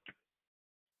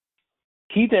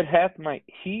 He that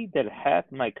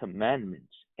hath my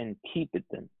commandments and keepeth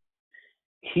them,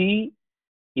 he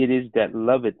it is that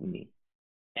loveth me,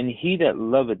 and he that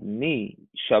loveth me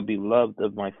shall be loved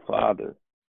of my Father,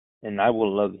 and I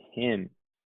will love him,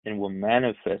 and will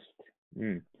manifest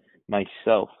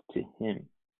myself to him.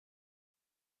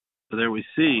 So there we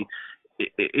see,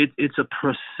 it's a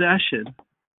procession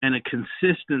and a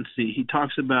consistency. He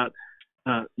talks about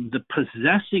the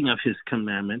possessing of His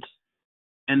commandments,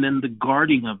 and then the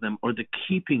guarding of them or the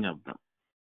keeping of them.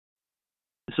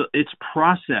 So it's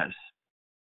process.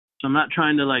 So I'm not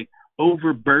trying to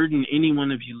overburden any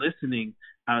one of you listening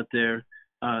out there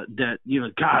that,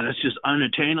 God, that's just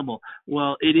unattainable.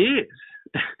 Well, it is.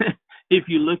 If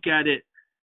you look at it,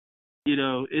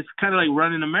 it's kind of like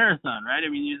running a marathon, right? I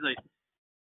mean, you're like,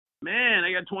 man,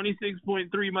 I got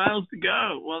 26.3 miles to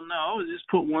go. Well, no, just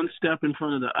put one step in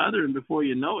front of the other, and before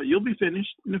you know it, you'll be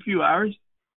finished in a few hours.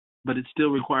 But it still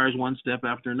requires one step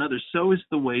after another. So is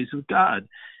the ways of God.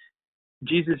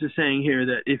 Jesus is saying here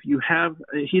that if you have,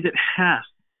 he that hath,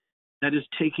 that is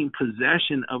taking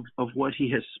possession of what He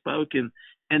has spoken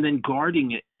and then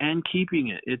guarding it and keeping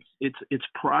it. It's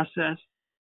process.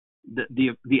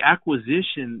 The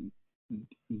acquisition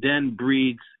then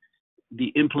breeds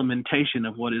the implementation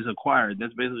of what is acquired.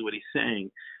 That's basically what He's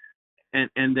saying.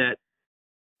 And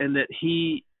that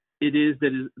He it is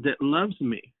that loves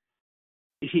me.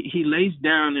 He lays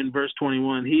down in verse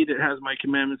 21, he that has my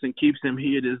commandments and keeps them,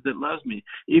 he it is that loves me.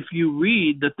 If you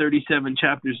read the 37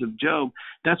 chapters of Job,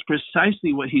 that's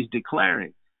precisely what he's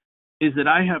declaring, is that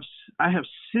I have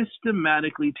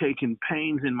systematically taken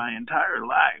pains in my entire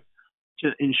life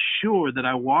to ensure that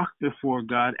I walk before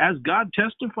God, as God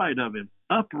testified of Him,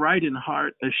 upright in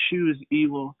heart, eschews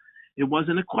evil. It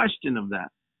wasn't a question of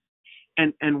that.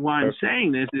 And why I'm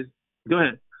saying this is, go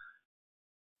ahead.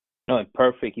 No,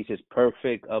 perfect. He says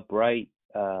perfect, upright,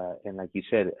 and like you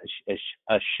said,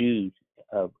 eschews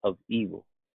of evil.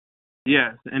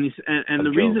 Yes, and the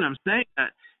reason I'm saying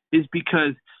that is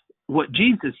because what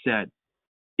Jesus said,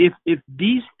 if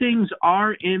these things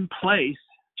are in place,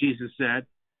 Jesus said,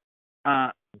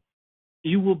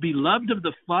 you will be loved of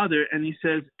the Father, and He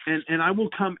says, and I will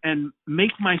come and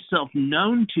make myself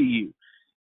known to you.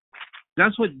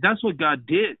 That's what God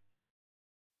did.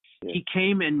 Yeah. He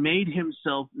came and made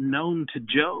Himself known to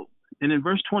Job. And in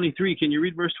verse 23, can you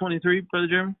read verse 23, Brother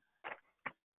Jeremy?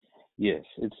 Yes,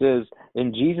 it says,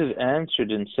 and Jesus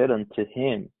answered and said unto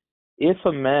him, if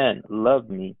a man love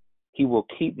me, he will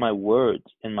keep my words,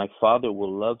 and my Father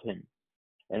will love him,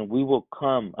 and we will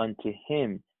come unto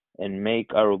him and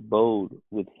make our abode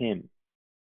with him.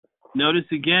 Notice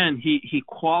again, he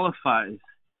qualifies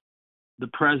the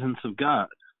presence of God.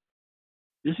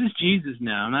 This is Jesus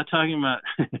now. I'm not talking about,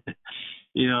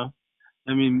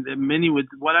 many would,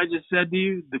 what I just said to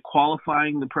you, the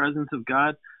qualifying the presence of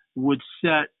God would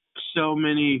set so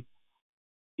many,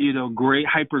 great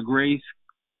hyper grace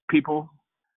people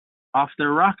off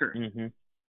their rocker. Mm-hmm.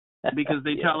 Because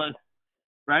they tell us,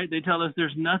 right? They tell us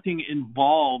there's nothing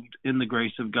involved in the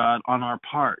grace of God on our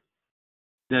part.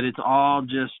 That it's all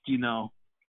just,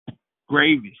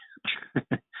 gravy.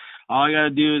 All I got to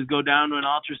do is go down to an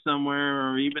altar somewhere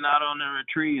or even out on a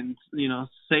retreat and,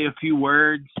 say a few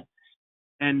words.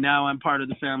 And now I'm part of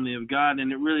the family of God.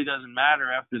 And it really doesn't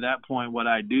matter after that point what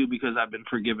I do because I've been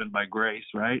forgiven by grace,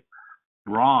 right?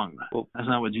 Wrong. Well, that's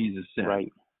not what Jesus said.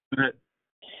 Right.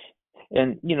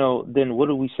 And, then what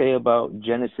do we say about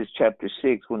Genesis chapter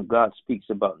 6 when God speaks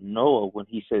about Noah, when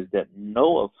he says that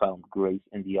Noah found grace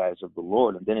in the eyes of the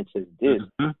Lord? And then it says this.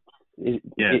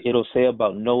 It'll say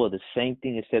about Noah the same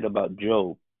thing it said about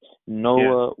Job.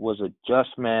 Noah was a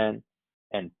just man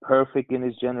and perfect in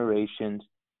his generations,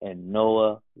 and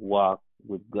Noah walked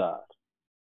with God.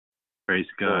 Praise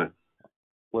God. So,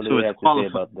 what do we have to say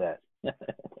about that?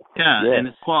 And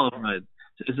it's qualified.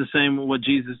 It's the same with what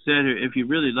Jesus said. If you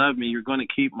really love me, you're going to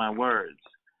keep my words.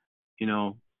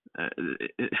 And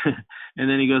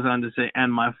then he goes on to say,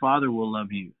 and my Father will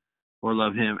love you or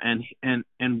love him.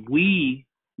 And we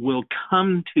will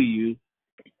come to you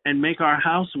and make our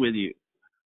house with you.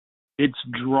 It's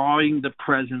drawing the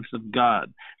presence of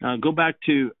God. Now, go back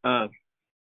to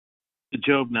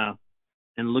Job now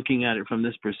and looking at it from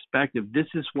this perspective. This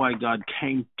is why God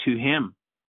came to him,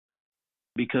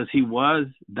 because he was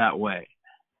that way.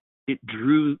 It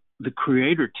drew the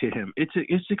Creator to him.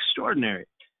 It's extraordinary,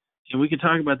 and we can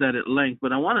talk about that at length.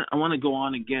 But I want to go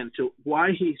on again to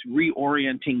why he's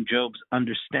reorienting Job's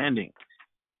understanding.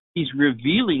 He's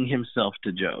revealing himself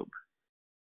to Job,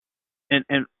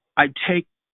 and I take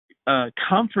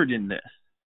comfort in this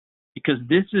because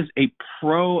this is a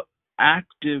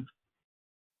proactive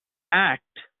act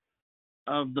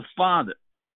of the Father.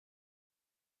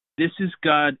 This is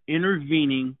God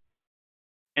intervening.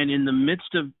 And in the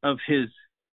midst of his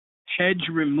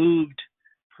hedge-removed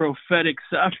prophetic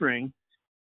suffering,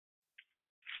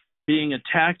 being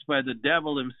attacked by the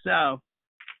devil himself,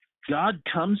 God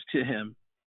comes to him.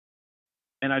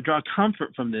 And I draw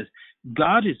comfort from this.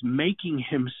 God is making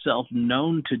himself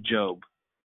known to Job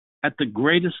at the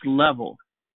greatest level,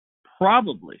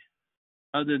 probably,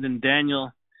 other than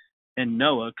Daniel and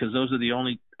Noah, because those are the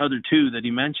only other two that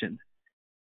he mentioned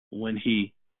when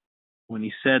he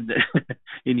said that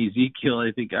in Ezekiel,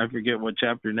 I forget what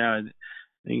chapter now, I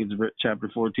think it's chapter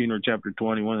 14 or chapter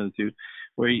 20, one of the two,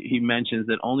 where he mentions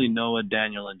that only Noah,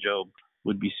 Daniel, and Job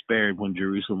would be spared when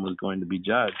Jerusalem was going to be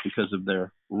judged because of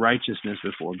their righteousness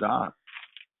before God.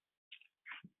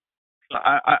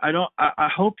 I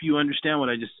hope you understand what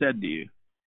I just said to you,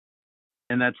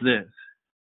 and that's this,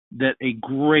 that a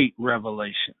great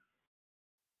revelation,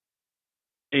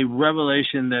 a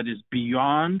revelation that is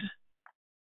beyond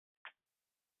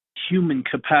human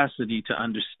capacity to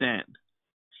understand.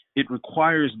 It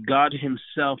requires God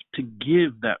himself to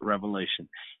give that revelation.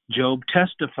 Job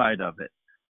testified of it.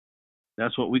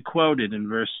 That's what we quoted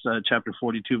in chapter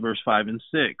 42, verse 5 and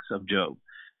 6 of Job,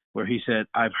 where he said,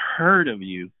 I've heard of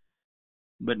you,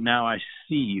 but now I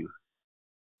see you.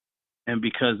 And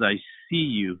because I see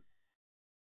you,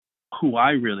 who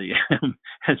I really am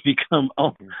has become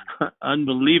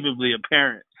unbelievably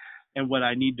apparent. And what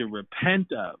I need to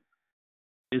repent of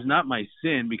is not my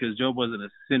sin, because Job wasn't a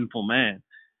sinful man.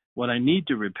 What I need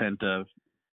to repent of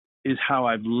is how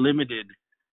I've limited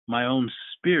my own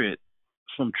spirit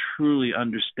from truly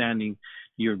understanding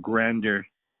your grandeur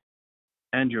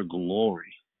and your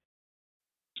glory.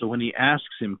 So when he asks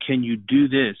him, can you do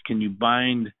this? Can you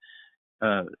bind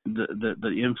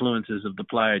the influences of the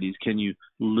Pleiades? Can you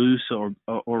loose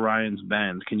Orion's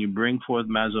bands? Can you bring forth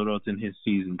Mazzaroth in his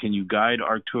season? Can you guide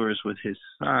Arcturus with his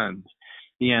sons?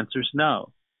 The answer is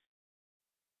no.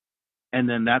 And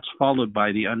then that's followed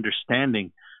by the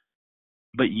understanding,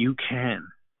 but you can.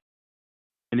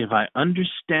 And if I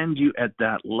understand you at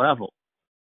that level,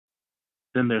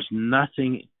 then there's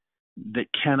nothing that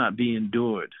cannot be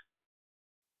endured.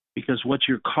 Because what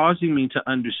you're causing me to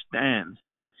understand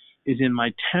is in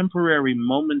my temporary,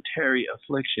 momentary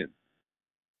affliction,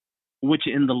 which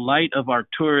in the light of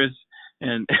Arcturus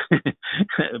and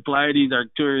Pleiades,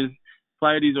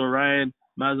 Orion,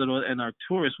 Mazzaroth, and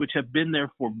Arcturus, which have been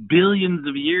there for billions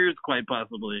of years, quite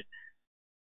possibly,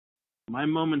 my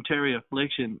momentary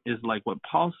affliction is like what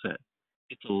Paul said.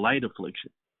 It's a light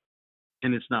affliction.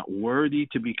 And it's not worthy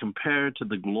to be compared to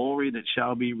the glory that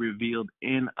shall be revealed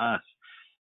in us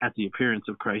at the appearance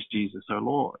of Christ Jesus our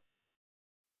Lord.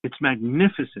 It's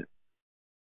magnificent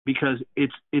because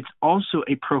it's also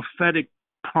a prophetic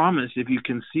promise, if you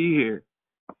can see here,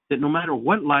 that no matter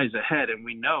what lies ahead, and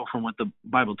we know from what the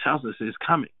Bible tells us is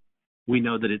coming, we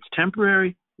know that it's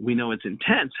temporary, we know it's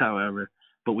intense, however,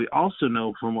 but we also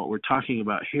know from what we're talking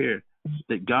about here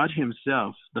that God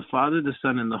himself, the Father, the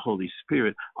Son, and the Holy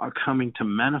Spirit are coming to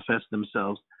manifest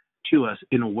themselves to us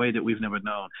in a way that we've never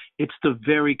known. It's the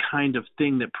very kind of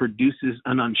thing that produces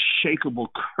an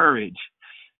unshakable courage,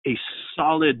 a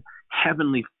solid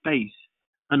heavenly faith,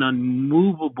 an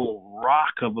unmovable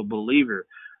rock of a believer,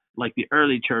 like the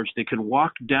early church that could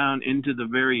walk down into the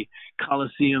very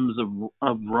colosseums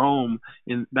of Rome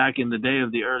back in the day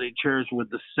of the early church with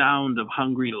the sound of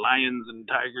hungry lions and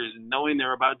tigers, and knowing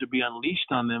they're about to be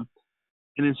unleashed on them.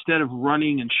 And instead of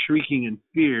running and shrieking in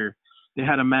fear, they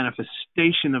had a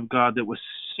manifestation of God that was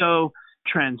so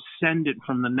transcendent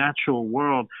from the natural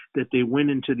world that they went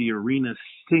into the arena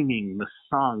singing the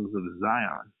songs of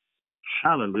Zion.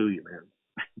 Hallelujah, man.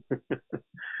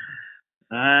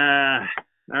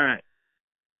 All right.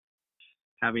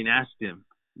 Having asked him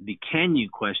the can you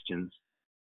questions,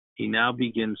 he now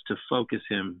begins to focus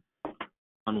him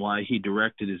on why he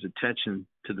directed his attention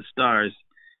to the stars.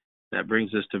 That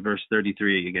brings us to verse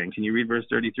 33 again. Can you read verse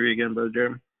 33 again, Brother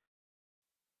Jeremy?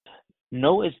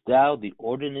 Knowest thou the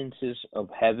ordinances of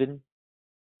heaven?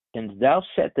 Canst thou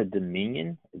set the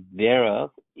dominion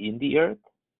thereof in the earth?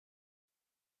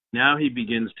 Now he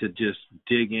begins to just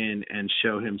dig in and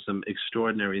show him some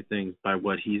extraordinary things by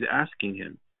what he's asking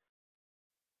him.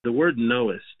 The word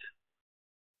knowest,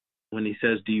 when he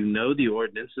says, do you know the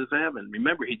ordinances of heaven?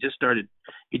 Remember, he just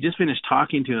finished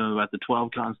talking to him about the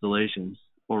 12 constellations,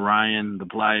 Orion, the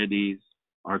Pleiades,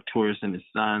 Arcturus and his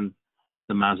sons,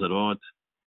 the Mazzaroth.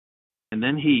 And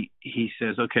then he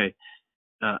says, okay,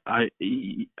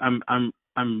 I'm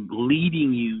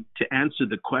leading you to answer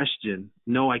the question,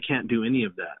 no, I can't do any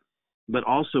of that, but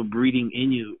also breeding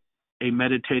in you a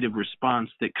meditative response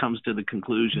that comes to the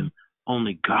conclusion,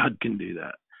 only God can do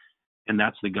that. And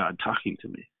that's the God talking to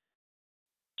me.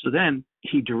 So then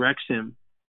he directs him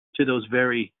to those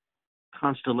very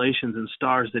constellations and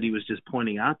stars that he was just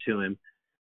pointing out to him.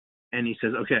 And he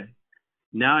says, okay,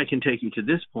 now I can take you to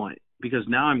this point, because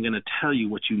now I'm going to tell you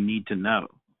what you need to know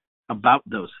about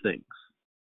those things.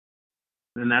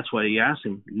 And that's why he asked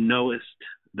him, knowest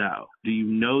thou? Do you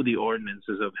know the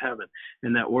ordinances of heaven?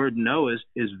 And that word knowest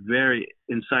is very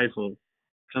insightful.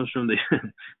 It comes from the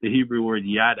Hebrew word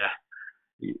yada.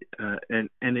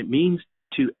 And it means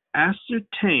to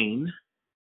ascertain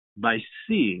by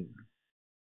seeing.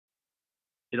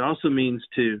 It also means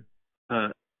to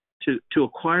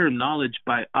acquire knowledge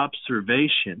by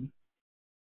observation,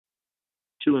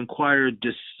 to acquire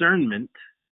discernment,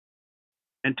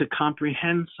 and to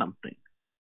comprehend something.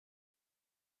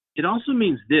 It also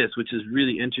means this, which is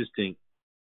really interesting.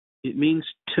 It means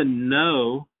to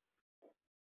know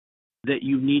that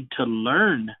you need to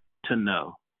learn to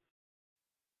know.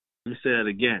 Let me say that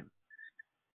again.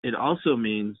 It also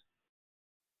means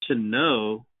to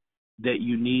know that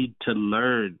you need to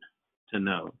learn to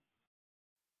know,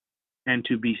 and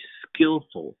to be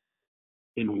skillful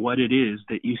in what it is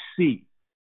that you see.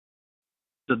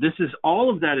 So all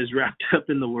of that is wrapped up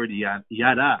in the word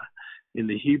yada in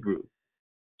the Hebrew.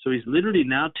 So he's literally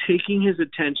now taking his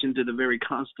attention to the very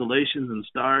constellations and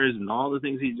stars and all the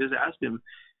things he just asked him,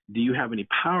 do you have any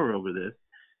power over this?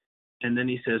 And then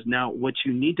he says, now what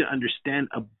you need to understand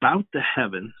about the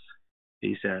heavens,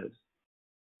 he says,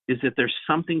 is that there's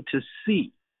something to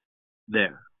see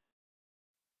there.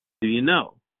 Do you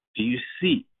know? Do you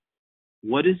see?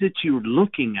 What is it you're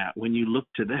looking at when you look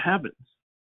to the heavens?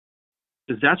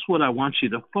 Because that's what I want you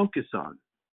to focus on.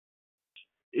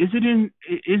 Isn't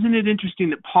it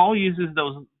interesting that Paul uses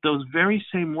those very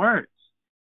same words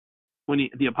when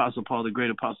the Apostle Paul, the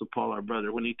great Apostle Paul, our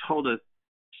brother, when he told us,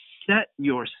 set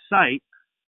your sight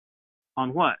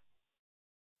on what?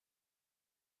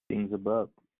 Things above.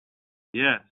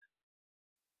 Yes.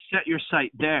 Set your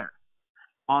sight there,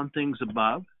 on things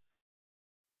above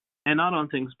and not on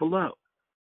things below.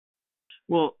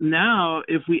 Well, now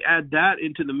if we add that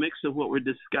into the mix of what we're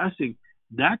discussing,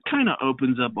 that kind of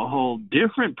opens up a whole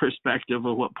different perspective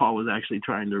of what Paul was actually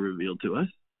trying to reveal to us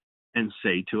and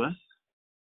say to us.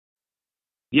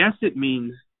 Yes, it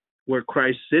means where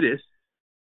Christ sitteth,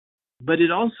 but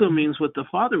it also means what the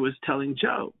Father was telling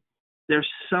Job. There's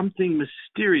something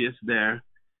mysterious there,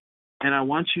 and I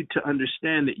want you to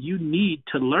understand that you need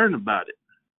to learn about it.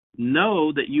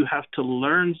 Know that you have to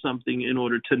learn something in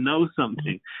order to know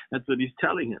something. That's what he's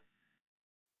telling him.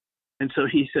 And so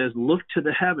he says, look to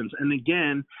the heavens. And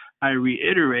again, I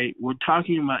reiterate, we're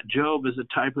talking about Job as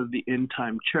a type of the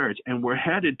end-time church, and we're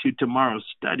headed to tomorrow's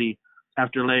study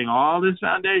after laying all this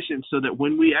foundation so that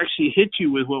when we actually hit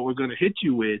you with what we're going to hit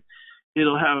you with,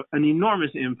 it'll have an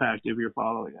enormous impact if you're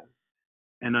following us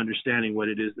and understanding what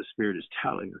it is the Spirit is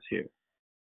telling us here.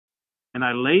 And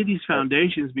I lay these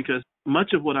foundations because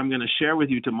much of what I'm going to share with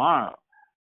you tomorrow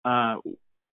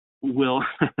will,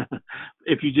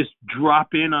 if you just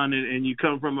drop in on it and you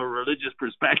come from a religious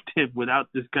perspective without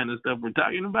this kind of stuff we're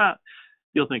talking about,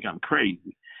 you'll think I'm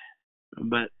crazy.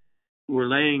 But we're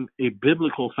laying a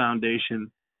biblical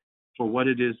foundation for what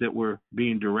it is that we're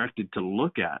being directed to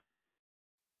look at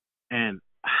and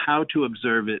how to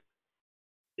observe it.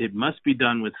 It must be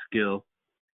done with skill,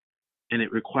 and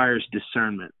it requires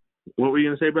discernment. What were you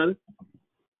going to say, brother?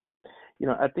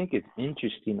 I think it's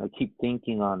interesting. I keep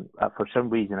thinking for some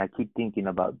reason, I keep thinking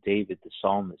about David, the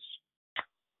psalmist,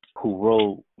 who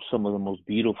wrote some of the most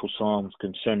beautiful songs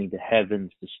concerning the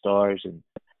heavens, the stars, and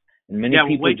many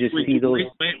people see those.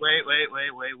 Wait.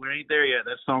 We ain't there yet.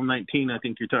 That's Psalm 19, I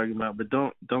think you're talking about, but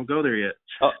don't go there yet.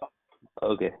 Oh,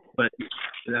 okay. But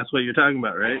that's what you're talking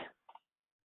about, right?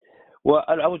 Well,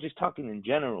 I was just talking in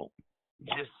general.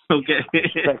 Just okay.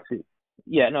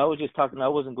 Yeah, no, I was just talking. I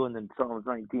wasn't going to Psalms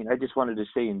 19. I just wanted to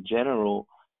say in general,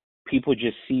 people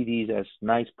just see these as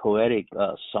nice poetic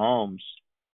psalms,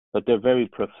 but they're very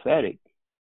prophetic.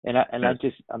 And I'm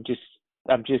just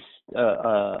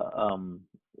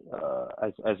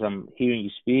as I'm hearing you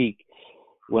speak,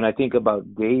 when I think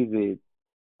about David,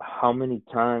 how many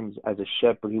times as a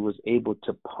shepherd he was able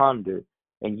to ponder,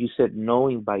 and you said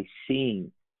knowing by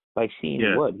seeing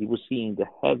what? He was seeing the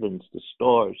heavens, the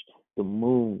stars, the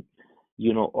moon,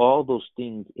 all those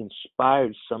things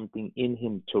inspired something in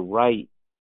him to write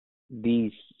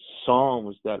these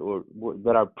psalms that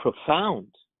are profound.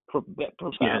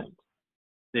 Yes,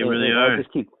 they really are. I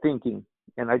just keep thinking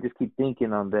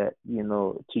on that,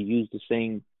 to use the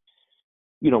same,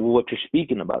 what you're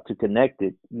speaking about, to connect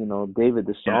it. David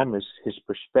the psalmist, his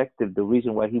perspective, the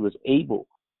reason why he was able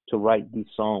to write these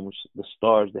psalms, the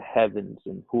stars, the heavens,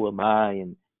 and who am I,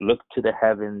 and look to the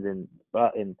heavens, and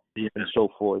so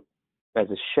forth. As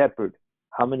a shepherd,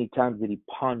 how many times did he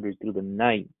ponder through the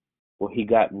night where he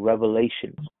got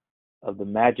revelations of the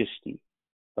majesty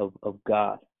of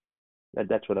God?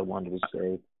 That's what I wanted to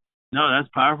say. No, that's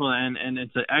powerful, and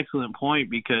it's an excellent point,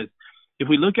 because if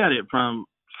we look at it from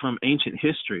ancient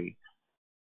history,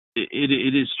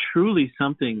 it is truly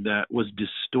something that was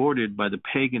distorted by the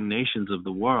pagan nations of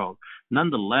the world.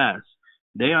 Nonetheless,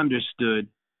 they understood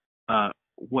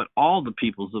what all the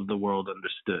peoples of the world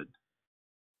understood,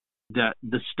 that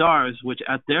the stars, which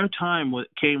at their time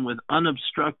came with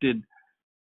unobstructed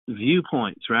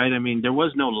viewpoints, right? I mean, there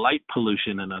was no light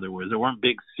pollution, in other words. There weren't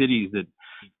big cities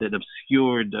that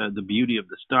obscured the beauty of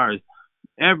the stars.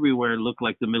 Everywhere looked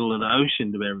like the middle of the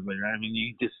ocean to everybody, right? I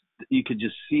mean, you could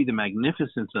just see the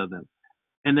magnificence of them.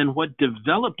 And then what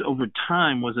developed over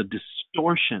time was a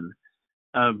distortion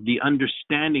of the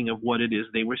understanding of what it is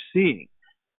they were seeing.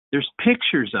 There's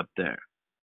pictures up there.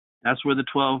 That's where the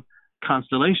 12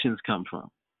 constellations come from.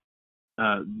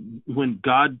 When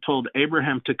God told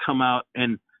Abraham to come out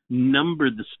and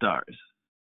number the stars,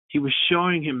 he was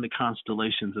showing him the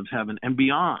constellations of heaven and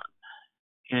beyond.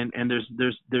 And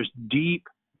there's deep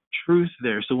truth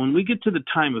there. So when we get to the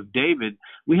time of David,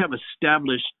 we have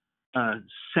established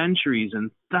centuries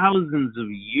and thousands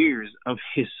of years of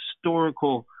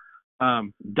historical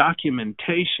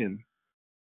documentation,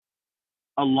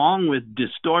 along with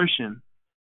distortion,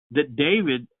 that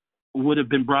David would have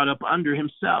been brought up under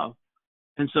himself.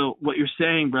 And so what you're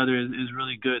saying, brother, is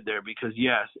really good there, because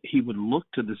yes, he would look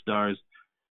to the stars,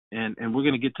 and we're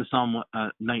going to get to Psalm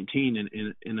 19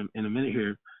 in a minute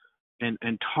here,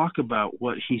 and talk about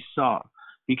what he saw,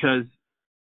 because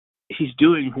he's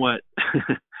doing what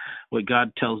what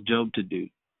God tells Job to do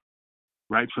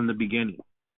right from the beginning.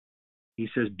 He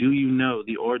says, do you know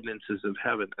the ordinances of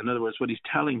heaven? In other words, what he's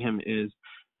telling him is,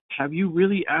 have you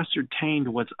really ascertained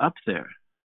what's up there?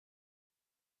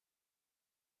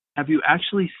 Have you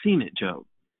actually seen it, Job?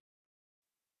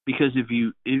 Because if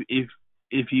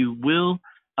you will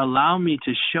allow me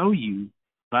to show you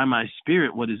by my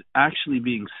spirit what is actually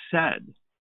being said,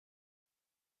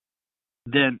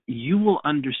 then you will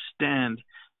understand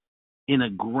in a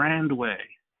grand way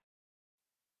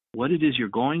what it is you're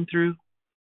going through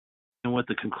and what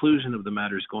the conclusion of the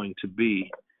matter is going to be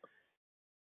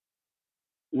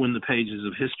when the pages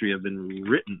of history have been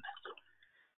written.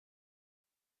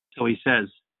 So he says,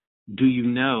 do you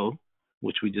know,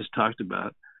 which we just talked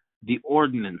about, the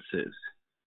ordinances?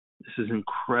 This is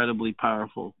incredibly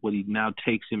powerful, what he now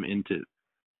takes him into.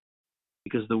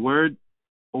 Because the word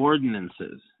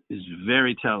ordinances is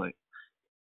very telling.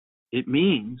 It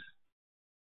means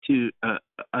to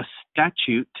a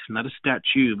statute, not a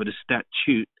statue, but a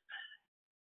statute,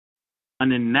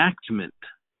 an enactment,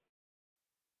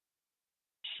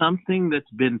 something that's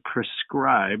been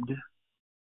prescribed.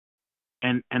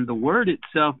 And the word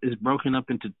itself is broken up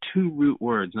into two root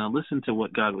words. Now listen to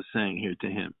what God was saying here to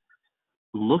him.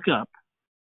 Look up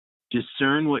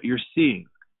Discern what you're seeing.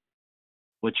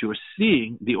 What you're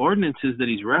seeing, the ordinances that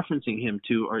he's referencing him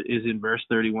to is in verse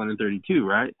 31 and 32,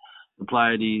 right? The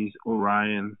Pleiades,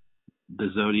 Orion, the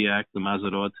Zodiac, the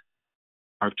Mazzaroth,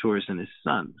 Arcturus, and his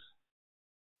sons.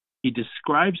 He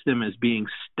describes them as being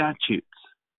statutes,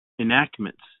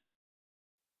 enactments,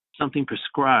 something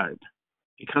prescribed.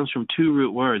 It comes from two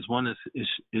root words. One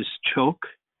is choke.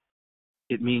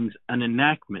 It means an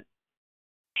enactment,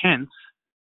 hence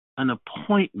an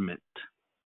appointment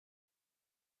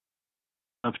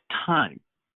of time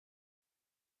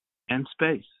and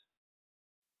space.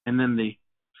 And then the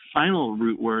final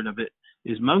root word of it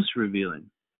is most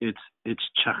revealing. It's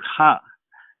chakha,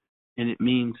 and it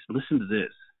means, listen to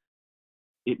this,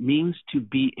 it means to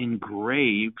be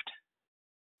engraved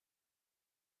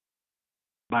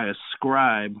by a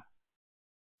scribe,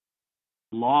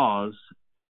 laws,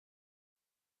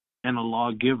 and a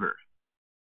lawgiver.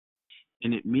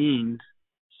 And it means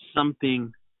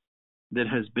something that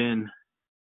has been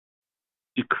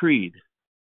decreed.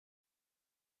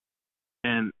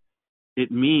 And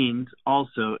it means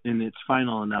also, in its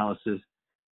final analysis,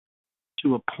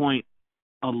 to appoint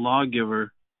a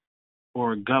lawgiver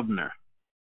or a governor.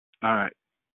 All right.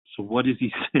 So what is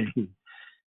he saying?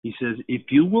 He says, if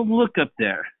you will look up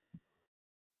there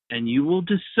and you will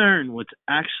discern what's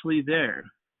actually there.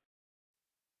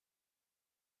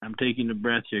 I'm taking a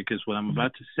breath here because what I'm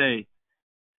about to say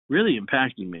really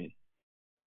impacting me.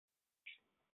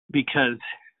 Because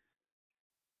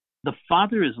the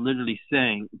Father is literally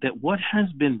saying that what has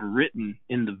been written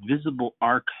in the visible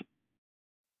arc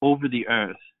over the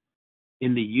earth,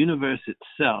 in the universe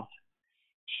itself,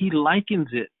 he likens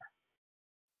it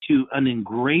to an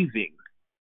engraving,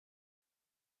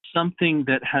 something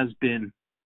that has been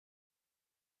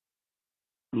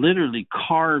literally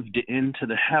carved into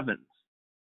the heavens.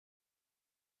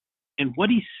 And what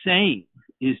he's saying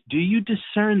is, do you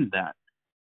discern that?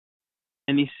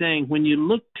 And he's saying, when you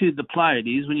look to the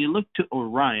Pleiades, when you look to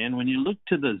Orion, when you look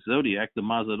to the Zodiac, the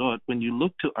Mazzaroth, when you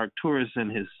look to Arcturus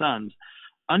and his sons,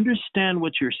 understand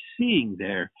what you're seeing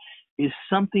there is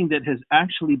something that has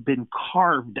actually been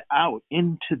carved out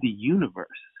into the universe.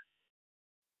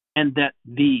 And that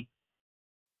the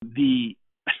the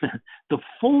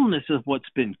fullness of what's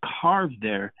been carved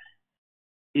there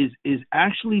is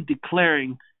actually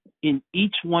declaring in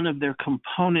each one of their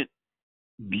component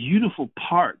beautiful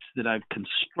parts that I've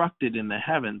constructed in the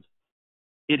heavens,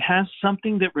 it has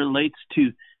something that relates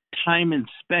to time and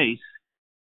space,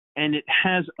 and it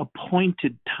has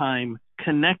appointed time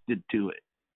connected to it.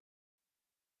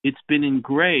 It's been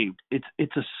engraved.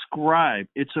 It's a scribe.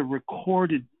 It's a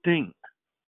recorded thing.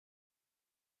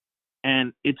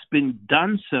 And it's been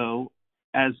done so,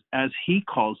 as he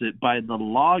calls it, by the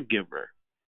lawgiver.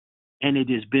 And it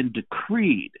has been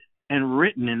decreed and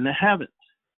written in the heavens.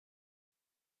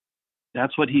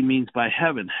 That's what he means by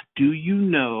heaven. Do you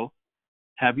know,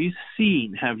 have you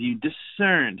seen, have you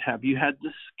discerned, have you had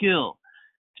the skill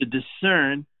to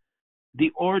discern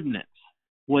the ordinance,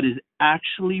 what is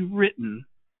actually written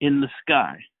in the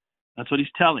sky? That's what he's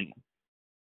telling him.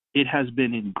 It has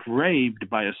been engraved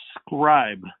by a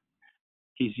scribe.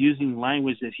 He's using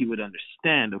language that he would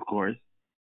understand, of course,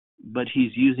 but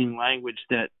he's using language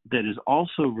that is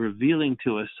also revealing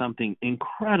to us something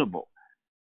incredible,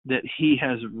 that he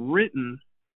has written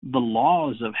the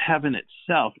laws of heaven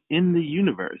itself in the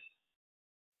universe,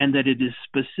 and that it is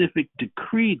specific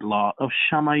decreed law of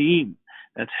Shamayim,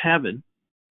 that's heaven,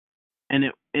 and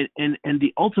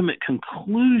the ultimate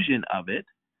conclusion of it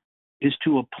is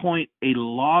to appoint a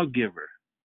lawgiver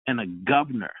and a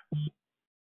governor.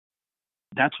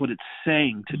 That's what it's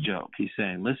saying to Job. He's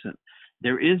saying, listen,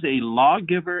 there is a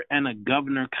lawgiver and a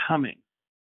governor coming.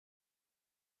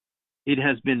 It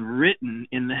has been written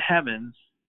in the heavens,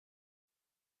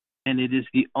 and it is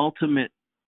the ultimate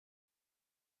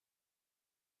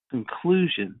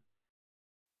conclusion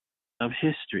of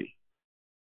history.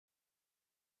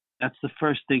 That's the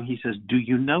first thing he says. Do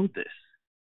you know this?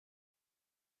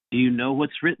 Do you know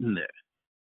what's written there?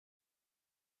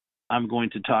 I'm going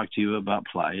to talk to you about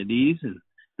Pleiades and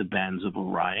the bands of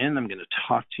Orion. I'm going to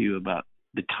talk to you about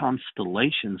the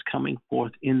constellations coming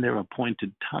forth in their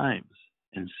appointed times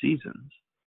and seasons.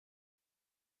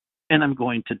 And I'm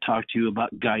going to talk to you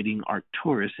about guiding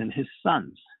Arcturus and his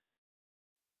sons.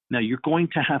 Now, you're going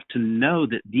to have to know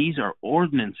that these are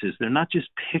ordinances. They're not just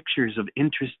pictures of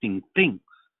interesting things.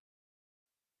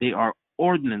 They are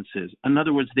ordinances. In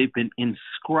other words, they've been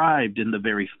inscribed in the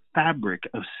very fabric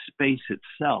of space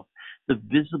itself. The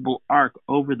visible arc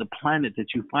over the planet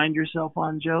that you find yourself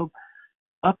on, Job,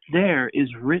 up there is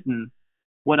written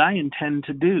what I intend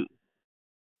to do.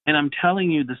 And I'm telling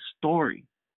you the story.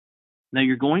 Now,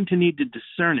 you're going to need to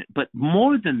discern it. But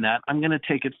more than that, I'm going to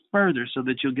take it further so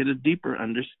that you'll get a deeper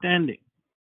understanding.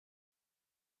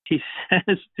 He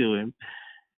says to him,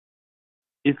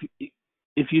 if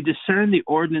you discern the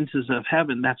ordinances of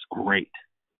heaven, that's great.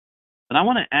 But I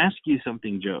want to ask you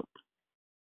something, Job.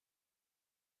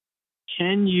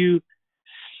 Can you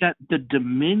set the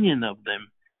dominion of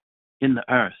them in the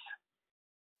earth?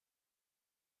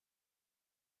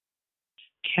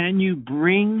 Can you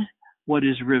bring what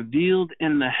is revealed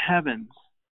in the heavens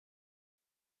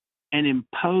and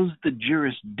impose the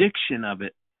jurisdiction of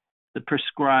it, the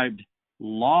prescribed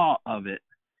law of it,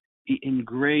 the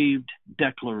engraved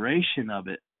declaration of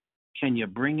it? Can you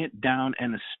bring it down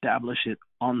and establish it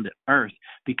on the earth?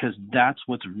 Because that's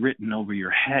what's written over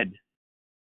your head.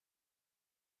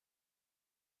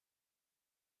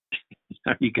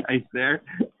 Are you guys there?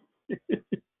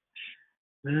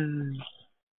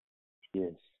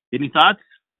 Yes. Any thoughts?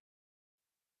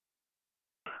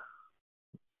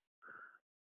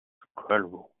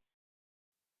 Incredible.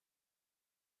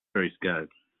 Praise God.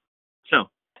 So,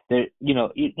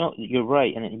 you're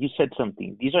right, and you said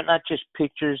something. These are not just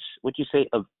pictures, what you say,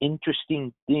 of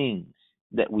interesting things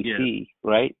that we see,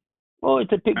 right? Oh,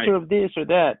 it's a picture of this or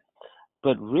that,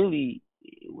 but really,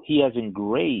 he has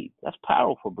engraved. That's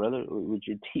powerful, brother. What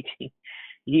you're teaching,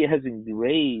 he has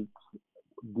engraved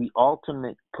the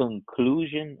ultimate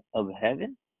conclusion of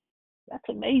heaven. That's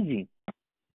amazing.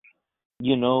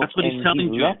 That's what he's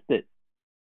telling you. Left it.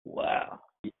 Wow.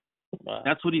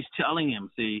 That's what he's telling him.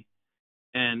 See,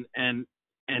 and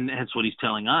that's what he's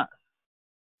telling us.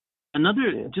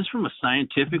 Just from a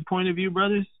scientific point of view,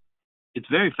 brothers, it's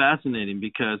very fascinating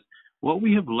because what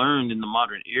we have learned in the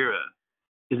modern era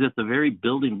is that the very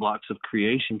building blocks of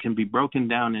creation can be broken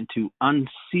down into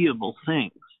unseeable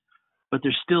things, but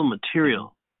they're still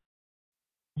material.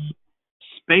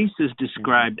 Space is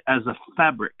described as a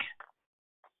fabric,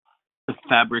 the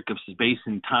fabric of space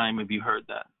and time. Have you heard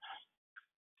that?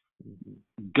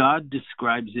 God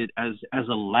describes it as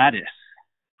a lattice,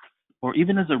 or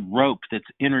even as a rope that's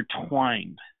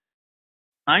intertwined.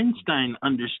 Einstein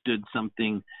understood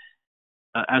something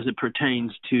as it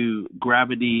pertains to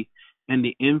gravity and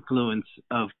the influence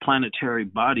of planetary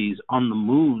bodies on the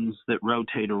moons that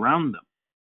rotate around them.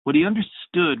 What he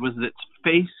understood was that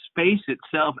space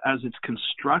itself, as it's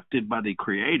constructed by the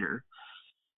Creator,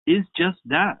 is just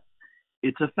that.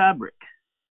 It's a fabric.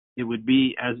 It would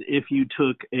be as if you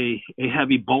took a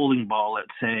heavy bowling ball, let's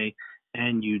say,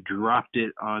 and you dropped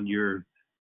it on your,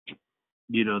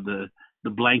 the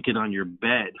blanket on your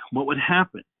bed. What would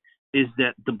happen is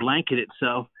that the blanket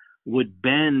itself would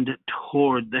bend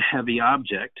toward the heavy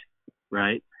object,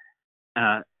 right?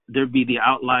 There'd be the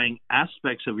outlying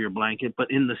aspects of your blanket,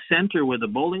 but in the center where the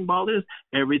bowling ball is,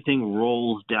 everything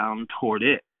rolls down toward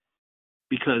it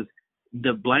because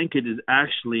the blanket is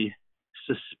actually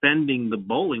suspending the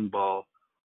bowling ball,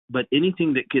 but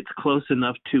anything that gets close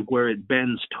enough to where it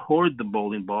bends toward the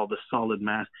bowling ball, the solid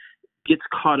mass, gets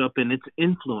caught up in its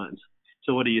influence.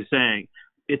 So what are you saying?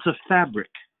 It's a fabric.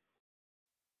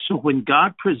 So when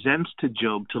God presents to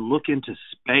Job to look into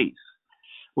space,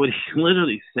 what he's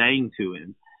literally saying to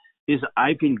him is,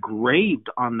 I've engraved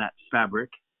on that fabric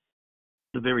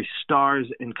the very stars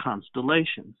and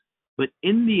constellations. But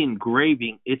in the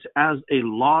engraving, it's as a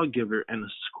lawgiver and a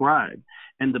scribe.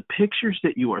 And the pictures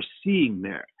that you are seeing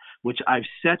there, which I've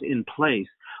set in place,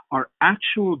 are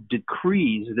actual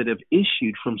decrees that have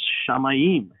issued from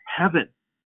Shamayim, heaven.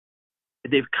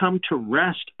 They've come to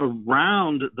rest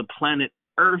around the planet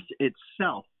Earth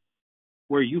itself,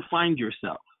 where you find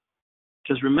yourself.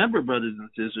 Because remember, brothers and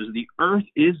sisters, the earth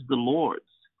is the Lord's.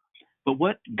 But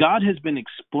what God has been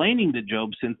explaining to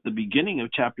Job since the beginning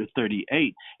of chapter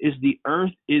 38 is the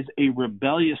earth is a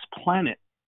rebellious planet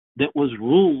that was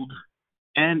ruled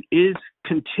and is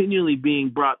continually being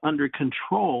brought under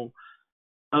control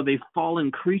of a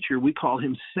fallen creature. We call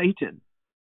him Satan.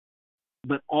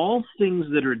 But all things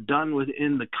that are done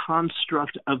within the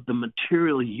construct of the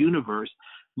material universe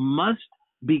must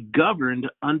be governed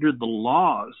under the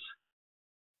laws,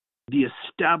 the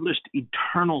established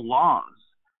eternal laws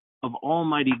of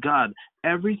Almighty God.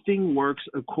 Everything works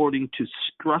according to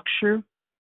structure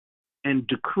and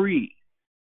decree,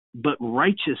 but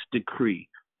righteous decree,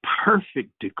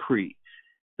 perfect decree,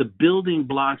 the building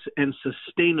blocks and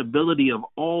sustainability of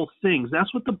all things.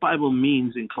 That's what the Bible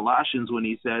means in Colossians when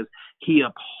he says he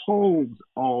upholds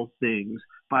all things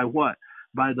by what?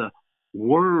 By the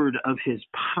word of his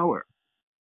power.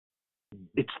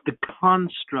 It's the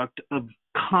construct of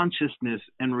consciousness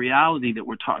and reality that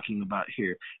we're talking about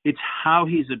here. It's how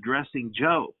he's addressing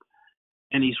Job.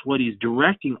 And what he's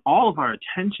directing all of our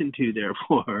attention to,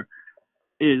 therefore,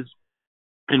 is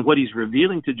And what he's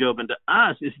revealing to Job and to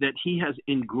us is that he has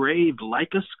engraved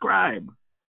like a scribe,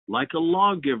 like a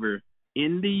lawgiver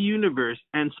in the universe,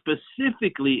 and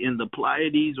specifically in the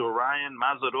Pleiades, Orion,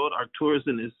 Mazzaroth, Arcturus,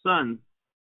 and his sons,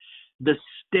 the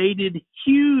stated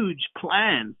huge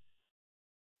plan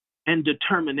and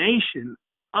determination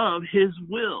of his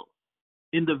will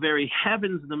in the very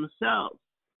heavens themselves,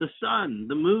 the sun,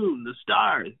 the moon, the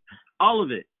stars, all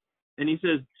of it. And he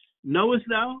says, knowest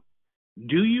thou?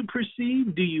 Do you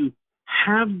perceive? Do you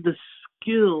have the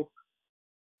skill?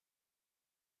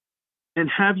 And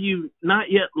have you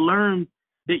not yet learned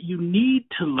that you need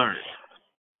to learn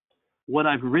what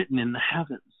I've written in the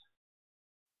heavens?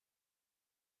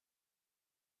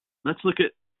 Let's look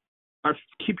at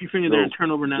keep your finger there and turn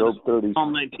over now to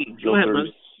Psalm 19. Go ahead, brother.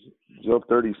 Job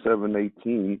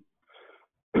 37:18.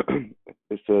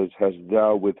 It says, "Hast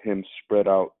thou with him spread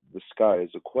out the sky?"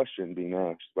 Is a question being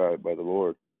asked by the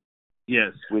Lord.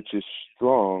 Yes. Which is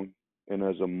strong and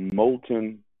as a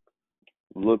molten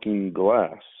looking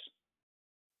glass.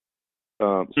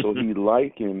 So he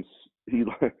likens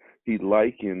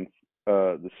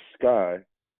the sky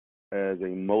as a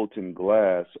molten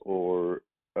glass, or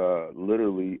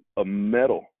literally a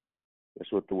metal.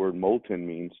 That's what the word molten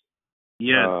means.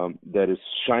 Yeah. That is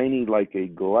shiny like a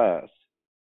glass,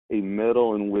 a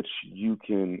metal in which you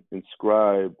can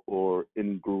inscribe or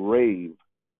engrave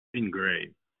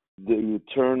the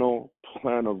eternal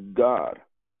plan of God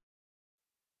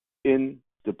in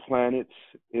the planets,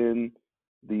 in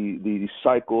the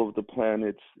cycle of the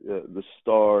planets, the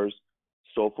stars,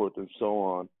 so forth and so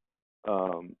on.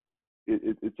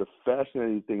 It's a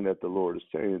fascinating thing that the Lord is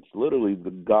saying. It's literally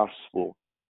the gospel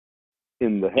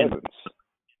in the heavens.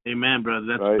 Amen, brother.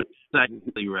 That's right?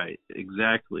 Exactly right.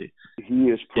 Exactly. He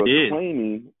is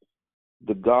proclaiming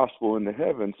the gospel in the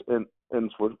heavens, and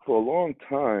for a long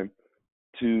time,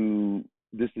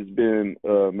 this has been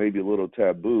maybe a little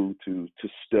taboo to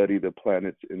study the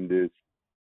planets in this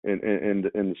and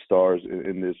the stars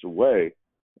in this way,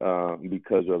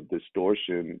 because of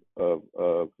distortion of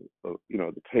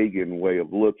the pagan way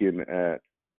of looking at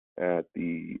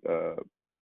the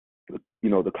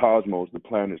the cosmos, the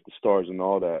planets, the stars, and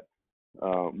all that.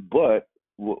 But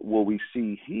what we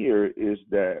see here is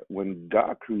that when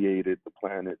God created the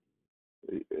planet,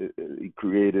 he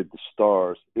created the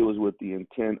stars. It was with the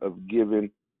intent of giving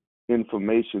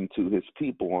information to his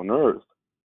people on earth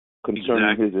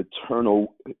concerning his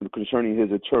eternal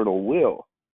will.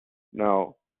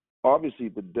 Now, obviously,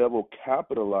 the devil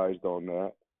capitalized on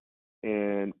that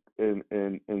and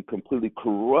completely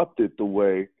corrupted the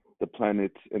way the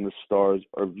planets and the stars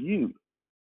are viewed.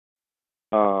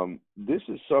 This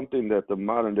is something that the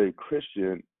modern day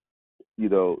Christian,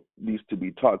 needs to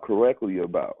be taught correctly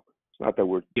about. It's not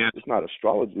that it's not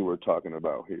astrology we're talking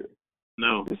about here.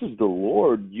 No. This is the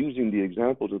Lord using the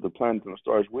examples of the planets and the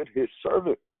stars with his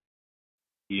servant.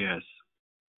 Yes.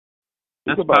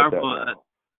 Think that's about powerful.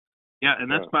 That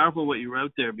and that's powerful what you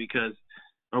wrote there,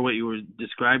 or what you were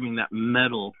describing, that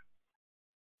metal.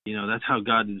 That's how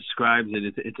God describes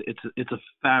it. It's a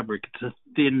fabric. It's a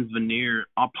thin veneer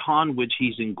upon which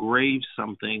he's engraved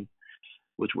something,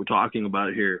 which we're talking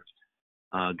about here,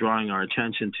 drawing our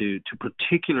attention to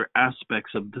particular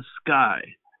aspects of the sky.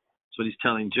 That's what he's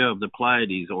telling Job, the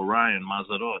Pleiades, Orion,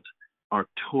 Mazzaroth,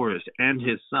 Arcturus, and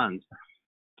his sons.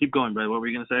 Keep going, brother. What were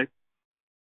you going to say?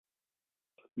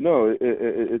 No,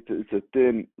 it's a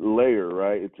thin layer,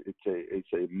 right?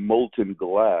 It's a molten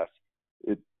glass.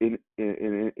 And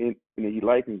he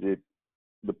likens it,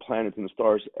 the planets and the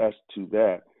stars, as to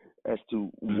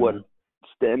what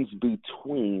stands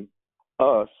between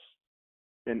us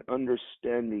and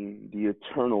understanding the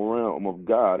eternal realm of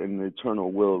God and the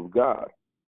eternal will of God,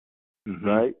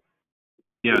 right?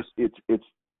 Yes.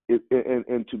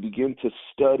 And to begin to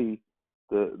study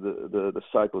the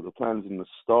cycle of the planets and the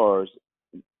stars,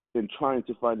 and trying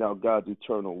to find out God's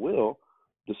eternal will,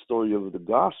 the story of the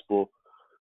gospel,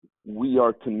 we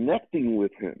are connecting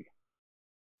with him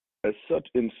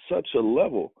in such a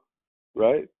level,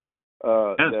 right?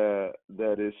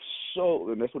 That is so,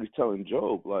 and that's what he's telling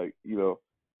Job. Like, you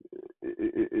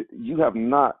have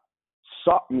not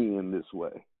sought me in this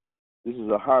way. This is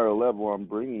a higher level I'm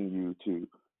bringing you to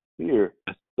here.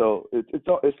 So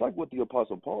it's like what the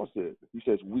Apostle Paul said. He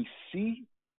says, "We see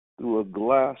through a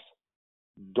glass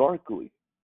darkly."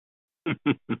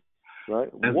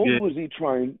 Right? What was he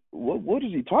trying? What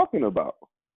is he talking about?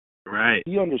 Right.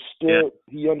 He understood. Yeah.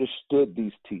 He understood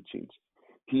these teachings.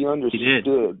 He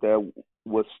understood that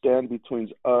what stands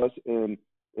between us and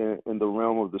the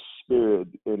realm of the spirit,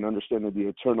 and understanding the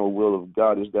eternal will of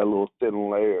God, is that little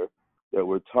thin layer that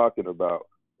we're talking about,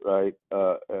 right?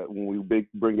 When we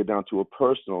bring it down to a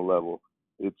personal level,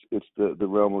 It's the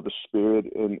realm of the spirit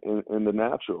and the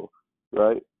natural,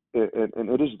 right? And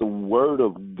it is the word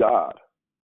of God,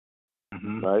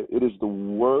 right? It is the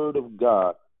word of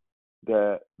God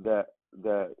that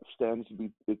stands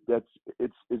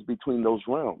it's between those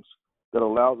realms, that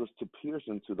allows us to pierce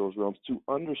into those realms, to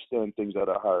understand things at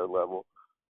a higher level,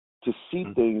 to see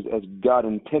things as God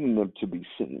intended them to be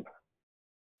seen.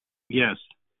 Yes,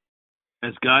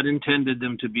 as God intended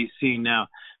them to be seen. Now,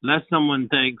 unless someone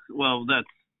thinks, well, that's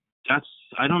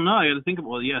I don't know, I got to think about.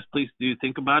 Well, yes, please do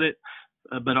think about it,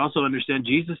 but also understand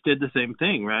Jesus did the same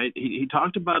thing, right? He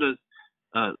talked about us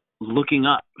looking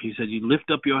up. He said, "You lift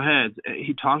up your heads."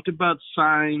 He talked about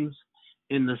signs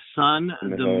in the sun,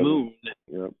 the moon,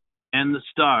 and the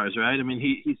stars, right? I mean,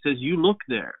 he says, "You look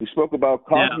there." He spoke about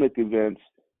cosmic events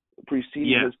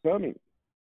preceding his coming.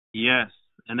 Yes,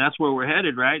 and that's where we're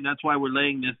headed, right? And that's why we're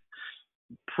laying this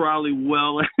probably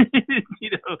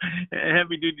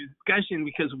heavy duty discussion,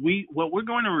 because what we're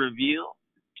going to reveal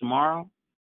tomorrow,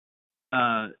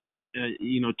 2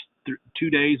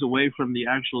 days away from the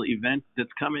actual event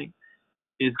that's coming,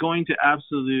 is going to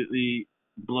absolutely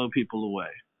blow people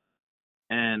away.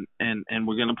 And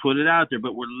we're going to put it out there,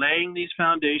 but we're laying these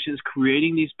foundations,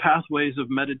 creating these pathways of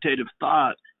meditative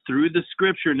thought through the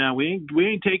scripture. Now, we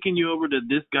ain't taking you over to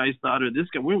this guy's thought or this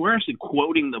guy. We're actually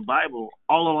quoting the Bible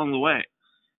all along the way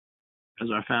as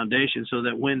our foundation, so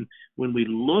that when we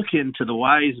look into the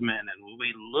wise men and when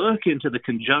we look into the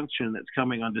conjunction that's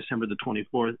coming on December the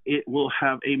 24th, it will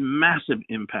have a massive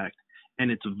impact. And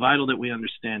it's vital that we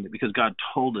understand it, because God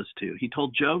told us to. He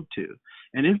told Job to.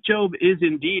 And if Job is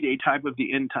indeed a type of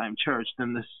the end-time church,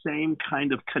 then the same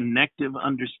kind of connective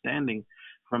understanding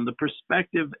from the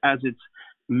perspective as it's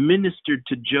ministered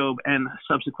to Job and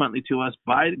subsequently to us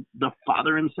by the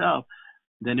Father himself,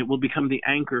 then it will become the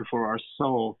anchor for our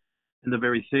soul and the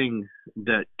very thing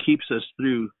that keeps us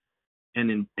through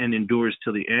and endures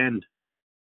till the end.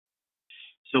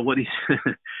 So what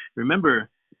remember,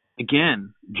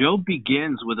 again, Job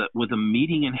begins with a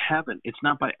meeting in heaven. It's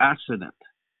not by accident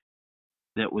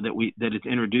that it's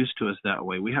introduced to us that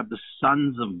way. We have the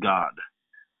sons of God,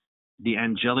 the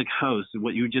angelic host.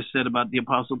 What you just said about the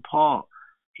Apostle Paul,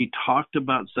 he talked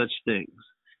about such things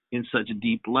in such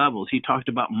deep levels. He talked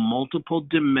about multiple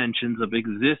dimensions of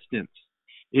existence.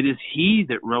 It is he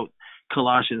that wrote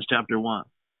Colossians chapter 1,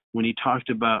 when he talked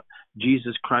about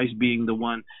Jesus Christ being the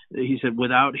one. He said,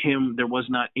 without him, there was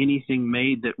not anything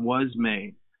made that was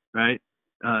made, right?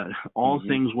 All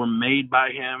things were made by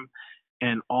him,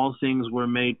 and all things were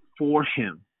made for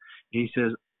him. He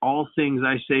says, all things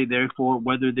I say, therefore,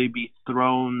 whether they be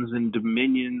thrones and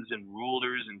dominions and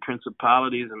rulers and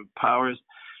principalities and powers,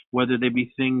 whether they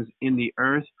be things in the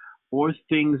earth or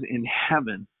things in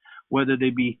heaven, whether they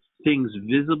be things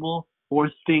visible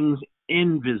or things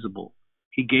invisible.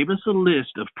 He gave us a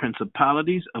list of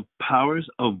principalities, of powers,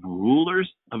 of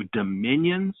rulers, of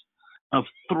dominions, of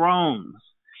thrones,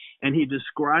 and he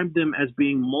described them as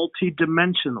being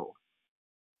multidimensional.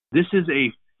 This is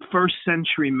a first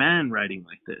century man writing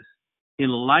like this,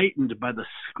 enlightened by the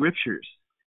scriptures,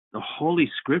 the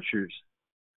holy scriptures.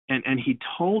 And he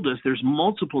told us there's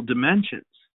multiple dimensions.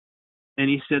 And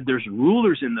he said there's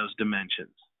rulers in those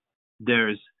dimensions.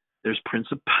 There's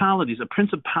principalities. A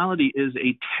principality is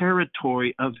a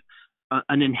territory of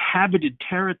an inhabited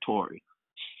territory,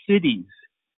 cities,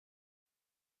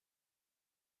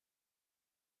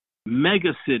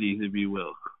 mega cities, if you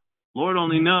will. Lord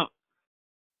only knows.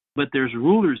 But there's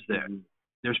rulers there.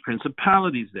 There's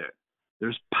principalities there.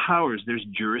 There's powers. There's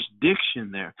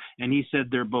jurisdiction there. And he said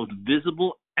they're both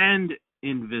visible and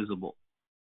invisible.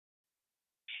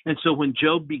 And so when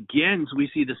Job begins, we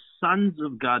see the sons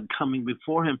of God coming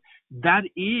before him. That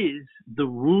is the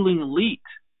ruling elite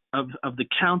of the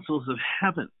councils of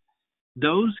heaven.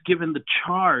 Those given the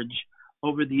charge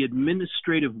over the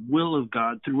administrative will of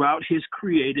God throughout his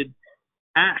created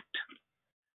act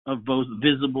of both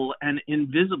visible and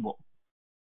invisible.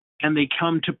 And they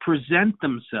come to present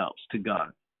themselves to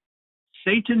God.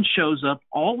 Satan shows up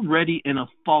already in a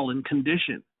fallen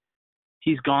condition.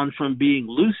 He's gone from being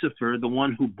Lucifer, the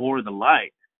one who bore the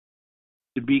light,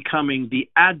 to becoming the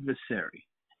adversary.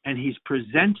 And he's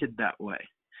presented that way.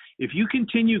 If you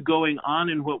continue going on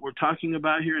in what we're talking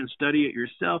about here and study it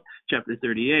yourself, chapter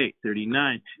 38,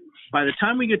 39, by the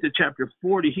time we get to chapter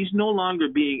 40, he's no longer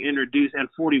being introduced, and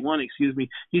 41,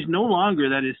 he's no longer,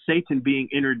 that is Satan, being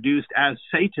introduced as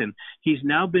Satan. He's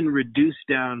now been reduced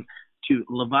down to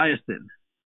Leviathan,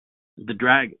 the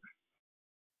dragon.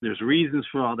 There's reasons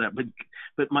for all that.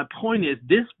 But my point is,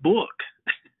 this book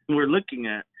we're looking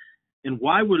at and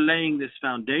why we're laying this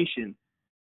foundation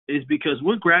is because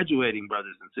we're graduating,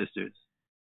 brothers and sisters.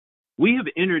 We have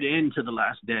entered into the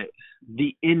last days,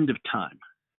 the end of time.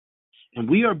 And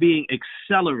we are being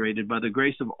accelerated by the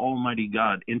grace of Almighty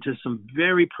God into some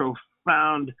very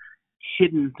profound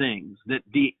hidden things that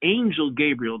the angel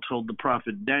Gabriel told the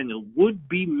prophet Daniel would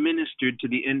be ministered to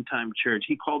the end time church.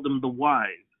 He called them the wise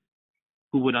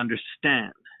who would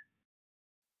understand.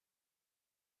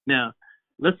 Now,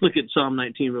 let's look at Psalm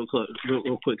 19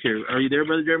 real quick here. Are you there,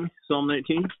 Brother Jeremy? Psalm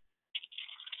 19?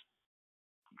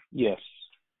 Yes.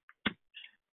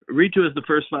 Read to us the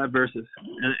first 5 verses.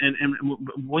 And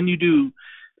when you do,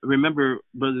 remember,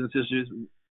 brothers and sisters,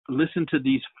 listen to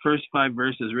these first 5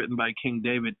 verses written by King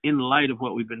David in light of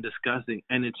what we've been discussing.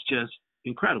 And it's just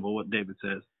incredible what David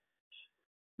says.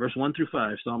 Verse 1 through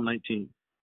 5, Psalm 19.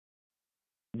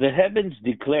 The heavens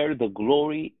declare the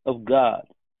glory of God,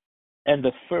 and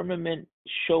the firmament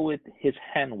showeth his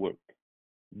handwork.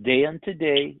 Day unto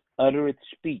day uttereth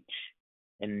speech,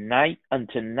 and night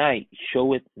unto night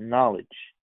showeth knowledge.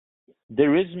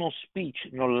 There is no speech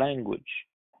nor language,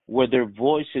 where their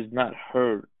voice is not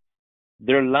heard.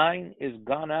 Their line is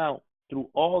gone out through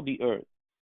all the earth,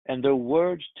 and their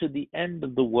words to the end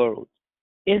of the world.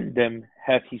 In them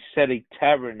hath he set a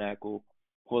tabernacle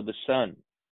for the sun,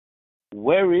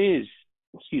 which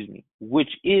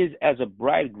is as a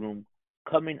bridegroom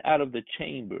coming out of the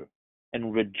chamber,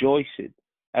 and rejoiceth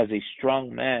as a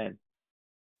strong man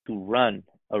to run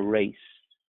a race.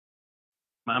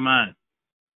 My mind.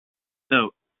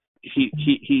 So he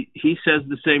says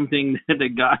the same thing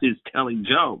that God is telling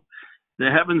Job.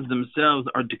 The heavens themselves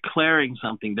are declaring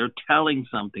something. They're telling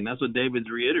something. That's what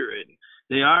David's reiterating.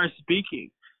 They are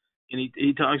speaking. And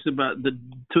he talks about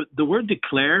the word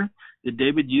declare that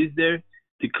David used there,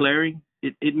 declaring,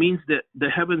 it means that the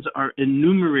heavens are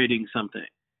enumerating something.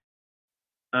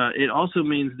 It also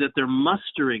means that they're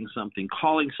mustering something,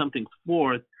 calling something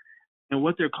forth. And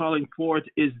what they're calling forth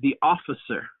is the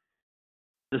officer,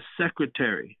 the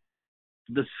secretary,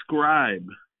 the scribe,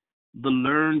 the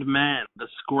learned man, the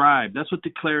scribe. That's what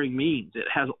declaring means. It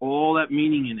has all that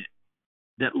meaning in it.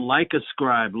 That like a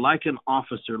scribe, like an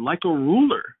officer, like a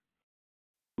ruler,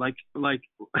 like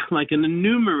an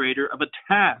enumerator of a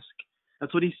task.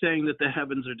 That's what he's saying that the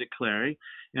heavens are declaring.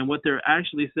 And what they're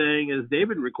actually saying, as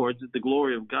David records it, the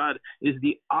glory of God is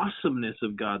the awesomeness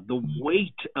of God. The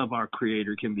weight of our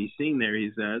Creator can be seen there, he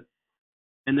says.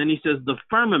 And then he says the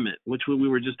firmament, which we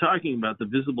were just talking about, the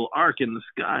visible arc in the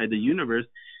sky, the universe,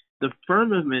 the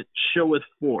firmament showeth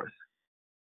forth.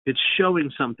 It's showing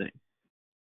something.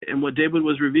 And what David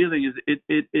was revealing is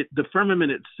the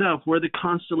firmament itself, where the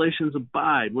constellations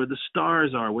abide, where the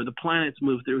stars are, where the planets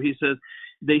move through. He says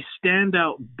they stand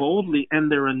out boldly,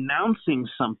 and they're announcing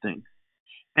something,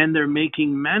 and they're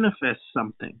making manifest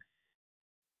something.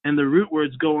 And the root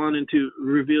words go on into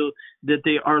reveal that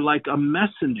they are like a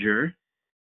messenger,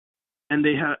 and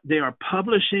they are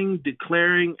publishing,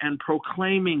 declaring, and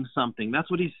proclaiming something.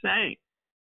 That's what he's saying.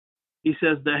 He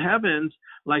says the heavens,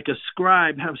 like a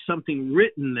scribe, have something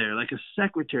written there, like a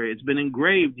secretary. It's been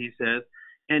engraved, he says.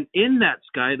 And in that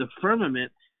sky, the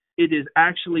firmament, it is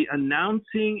actually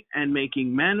announcing and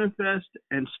making manifest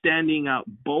and standing out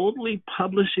boldly,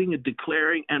 publishing and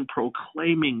declaring and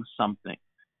proclaiming something.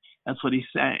 That's what he's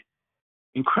saying.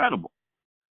 Incredible.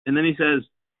 And then he says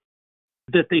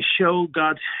that they show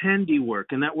God's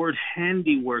handiwork. And that word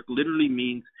handiwork literally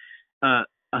means a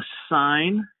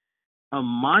sign, a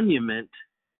monument,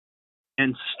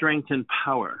 and strength and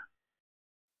power.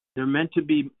 They're meant to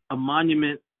be a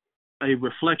monument, a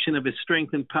reflection of his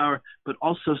strength and power, but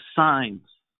also signs.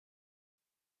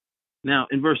 Now,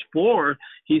 in verse 4,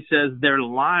 he says their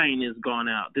line is gone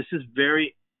out. This is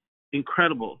very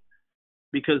incredible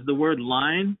because the word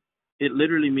line, it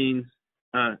literally means,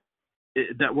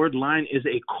 that word line is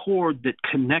a cord that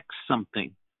connects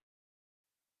something.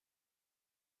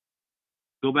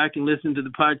 Go back and listen to the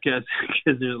podcast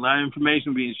because there's a lot of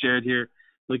information being shared here.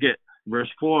 Look at verse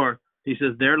 4. He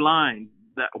says their line.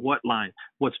 What line?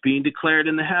 What's being declared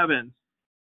in the heavens,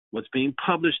 what's being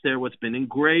published there, what's been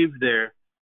engraved there,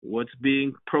 what's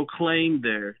being proclaimed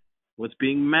there, what's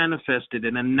being manifested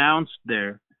and announced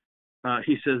there.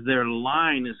 He says their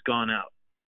line has gone out.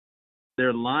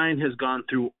 Their line has gone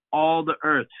through all the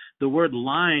earth. The word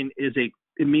line it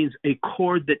means a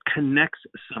cord that connects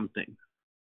something.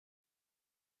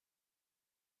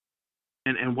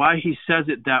 And why he says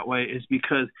it that way is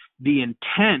because the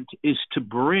intent is to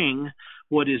bring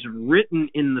what is written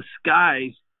in the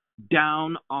skies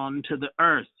down onto the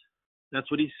earth. That's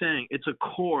what he's saying. It's a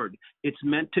cord. It's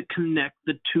meant to connect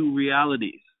the two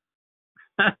realities.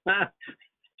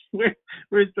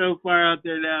 We're so far out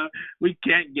there now, we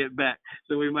can't get back.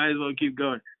 So we might as well keep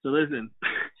going. So listen.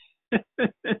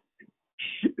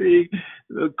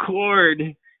 the cord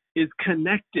is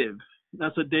connective.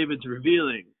 That's what David's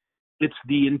revealing. It's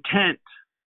the intent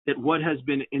that what has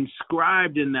been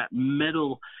inscribed in that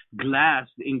metal glass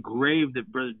engraved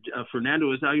that Brother Fernando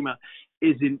was talking about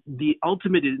is in the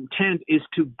ultimate intent is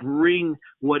to bring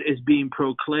what is being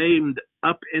proclaimed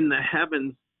up in the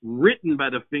heavens, written by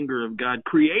the finger of God,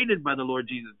 created by the Lord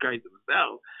Jesus Christ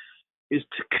himself, is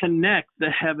to connect the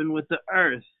heaven with the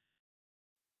earth.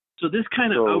 So this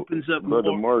kind of opens up more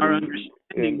Marty, our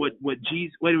understanding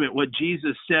what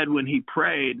Jesus said when he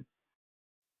prayed,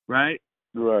 right?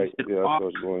 Right. Yeah, that's what I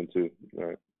was going to.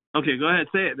 Right. Okay, go ahead,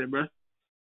 say it then, bro.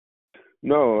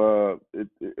 No,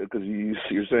 because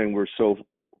you're saying we're so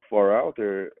far out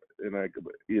there, and I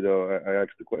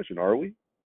asked the question: are we?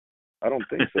 I don't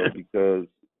think so, because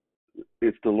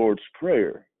it's the Lord's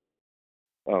Prayer.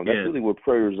 That's really what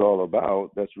prayer is all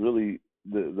about. That's really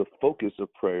the focus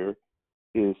of prayer,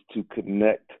 is to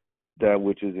connect that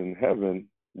which is in heaven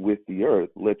with the earth.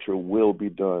 Let your will be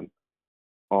done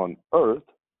on earth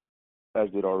as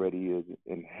it already is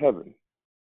in heaven.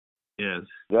 Yes.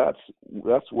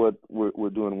 That's what we're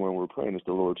doing when we're praying. It's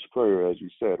the Lord's Prayer, as you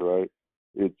said, right?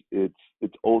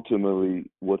 It's ultimately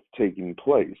what's taking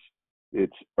place.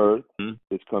 It's earth. Mm-hmm.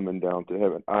 It's coming down to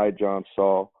heaven. John,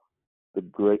 saw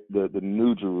the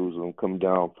new Jerusalem come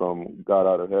down from God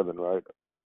out of heaven, right?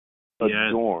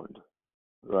 Adorned,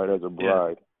 right, as a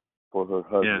bride for her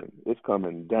husband. It's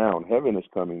coming down. Heaven is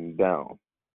coming down.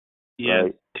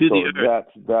 Right? To the earth.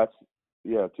 That's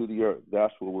to the earth.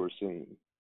 That's what we're seeing.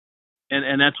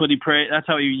 And that's what he prayed. That's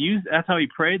how he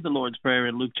prayed the Lord's Prayer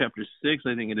in Luke chapter 6,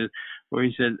 I think it is, where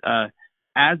he said,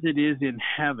 as it is in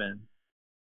heaven,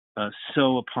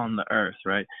 so upon the earth,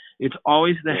 right? It's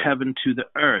always the heaven to the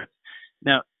earth.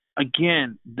 Now,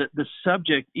 again, the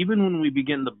subject, even when we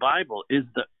begin the Bible, is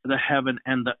the heaven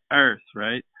and the earth,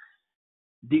 right?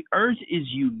 The earth is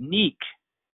unique.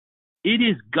 It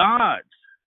is God's.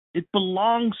 It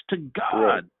belongs to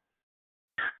God.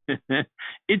 Right.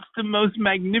 It's the most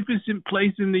magnificent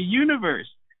place in the universe.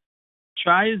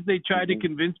 Try as they try to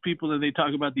convince people, and they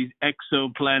talk about these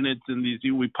exoplanets and these.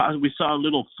 We saw a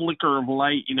little flicker of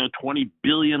light, 20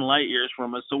 billion light years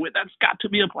from us. So that's got to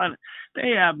be a planet.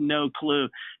 They have no clue.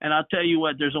 And I'll tell you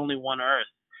what, there's only one Earth.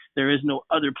 There is no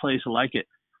other place like it.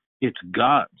 It's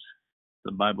God's.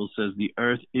 The Bible says the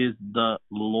earth is the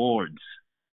Lord's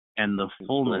and the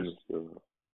fullness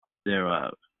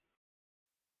thereof.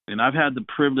 And I've had the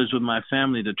privilege with my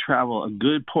family to travel a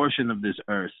good portion of this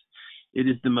earth. It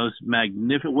is the most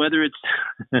magnificent, whether it's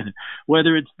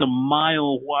the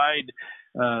mile-wide,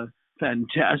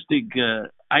 fantastic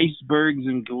icebergs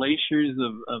and glaciers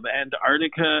of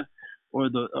Antarctica, or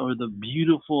the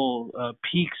beautiful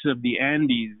peaks of the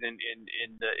Andes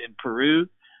in Peru,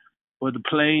 or the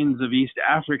plains of East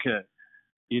Africa,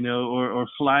 or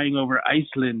flying over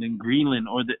Iceland and Greenland,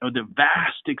 or the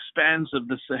vast expanse of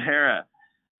the Sahara,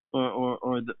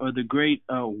 or the great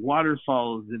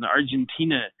waterfalls in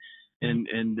Argentina, and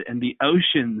the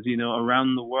oceans,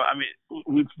 around the world. I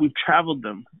mean, we've traveled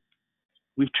them.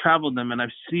 And I've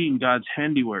seen God's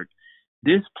handiwork.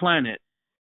 This planet,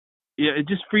 it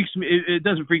just freaks me. It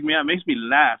doesn't freak me out. It makes me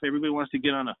laugh. Everybody wants to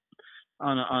get on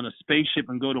a spaceship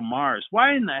and go to Mars.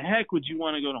 Why in the heck would you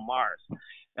want to go to Mars?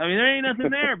 I mean, there ain't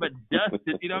nothing there but dust.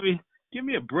 I mean, give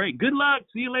me a break. Good luck.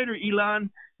 See you later, Elon.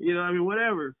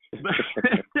 Whatever. But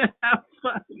have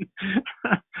fun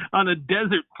on a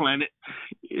desert planet.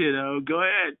 Go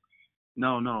ahead.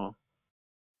 No.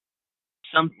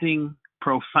 Something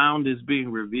profound is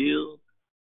being revealed,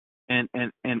 and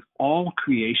all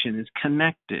creation is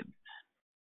connected,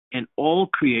 and all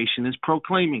creation is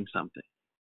proclaiming something.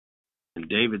 And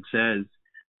David says,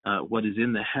 what is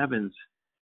in the heavens,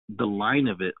 the line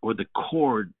of it, or the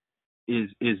cord, is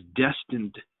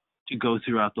destined to go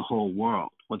throughout the whole world.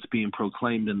 What's being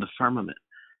proclaimed in the firmament.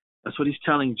 That's what he's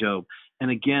telling Job. And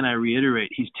again, I reiterate,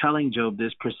 he's telling Job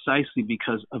this precisely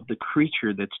because of the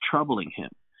creature that's troubling him.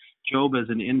 Job, as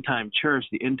an end-time church,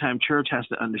 the end-time church has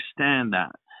to understand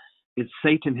that. It's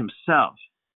Satan himself.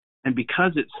 And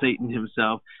because it's Satan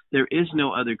himself, there is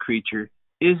no other creature,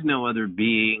 is no other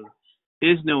being,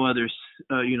 is no other,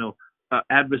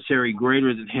 adversary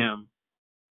greater than him.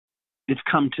 It's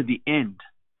come to the end,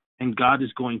 and God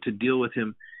is going to deal with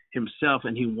him himself,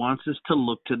 and he wants us to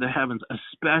look to the heavens,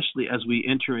 especially as we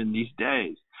enter in these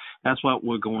days. That's what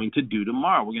we're going to do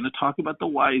tomorrow. We're going to talk about the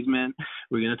wise men.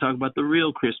 We're going to talk about the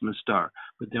real Christmas star,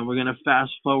 but then we're going to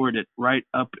fast forward it right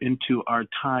up into our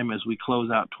time as we close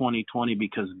out 2020,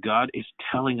 because God is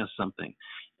telling us something,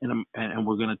 and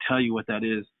we're going to tell you what that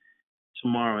is.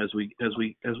 tomorrow as we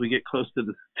get close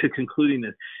to concluding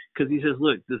this, because he says,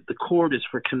 look, the cord is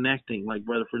for connecting, like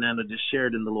Brother Fernando just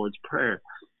shared in the Lord's Prayer.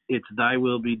 It's thy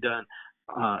will be done,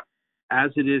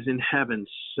 as it is in heaven,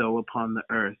 so upon the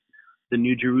earth. The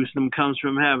New Jerusalem comes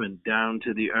from heaven down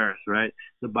to the earth, right?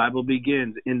 The Bible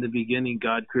begins, in the beginning,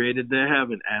 God created the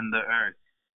heaven and the earth.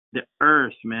 The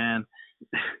earth, man,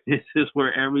 this is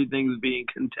where everything's being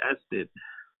contested.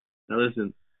 Now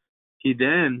listen, he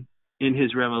then, in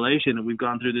his revelation, and we've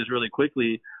gone through this really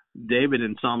quickly, David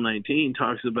in Psalm 19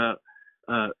 talks about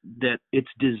that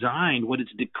it's designed, what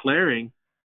it's declaring.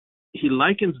 He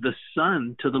likens the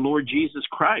Son to the Lord Jesus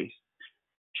Christ,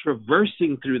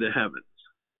 traversing through the heavens.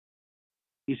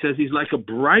 He says he's like a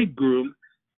bridegroom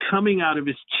coming out of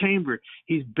his chamber.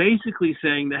 He's basically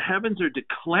saying the heavens are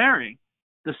declaring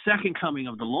the second coming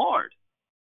of the Lord.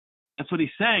 That's what he's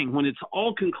saying. When it's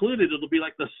all concluded, it'll be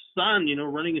like the sun,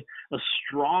 running a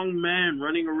strong man,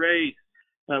 running a race,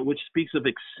 which speaks of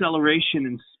acceleration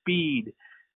and speed.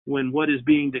 When what is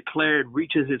being declared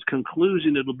reaches its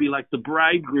conclusion, it'll be like the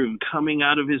bridegroom coming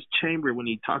out of his chamber when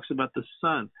he talks about the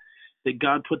sun. That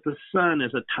God put the Son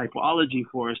as a typology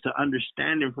for us to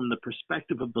understand him from the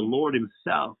perspective of the Lord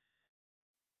himself.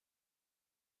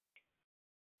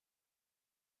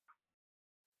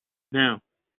 Now,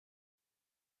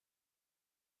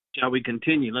 shall we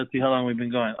continue? Let's see how long we've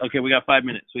been going. Okay, we got 5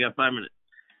 minutes.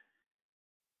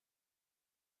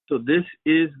 So this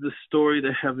is the story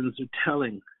the heavens are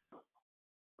telling.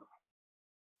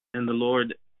 And the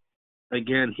Lord,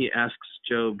 again, he asks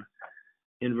Job,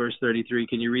 in verse 33.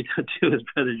 Can you read that to us,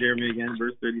 Brother Jeremy, again,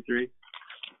 verse 33?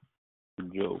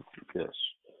 Job, yes.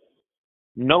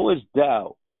 Knowest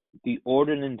thou the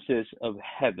ordinances of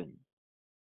heaven?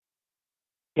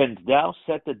 Canst thou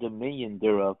set the dominion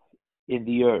thereof in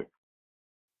the earth?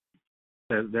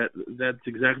 That's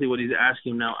exactly what he's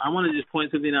asking. Now, I want to just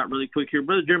point something out really quick here.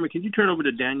 Brother Jeremy, can you turn over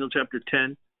to Daniel chapter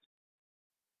 10?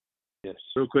 Yes.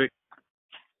 Real quick.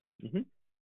 Mm-hmm.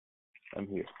 I'm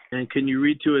here. And can you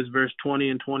read to us verse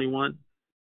 20 and 21?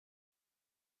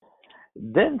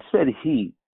 Then said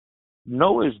he,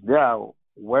 Knowest thou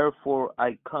wherefore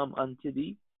I come unto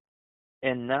thee?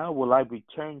 And now will I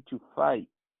return to fight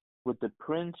with the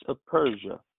prince of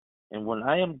Persia. And when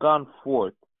I am gone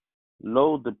forth,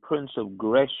 lo, the prince of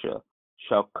Grecia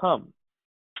shall come,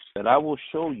 that I will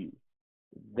show you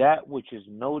that which is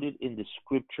noted in the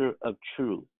scripture of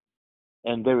truth.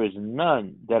 And there is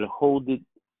none that holdeth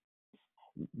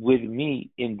with me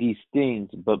in these things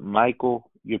but Michael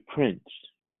your prince.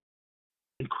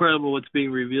 Incredible what's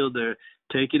being revealed there.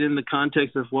 Take it in the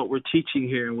context of what we're teaching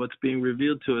here and what's being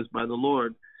revealed to us by the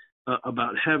Lord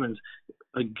about heavens.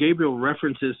 Gabriel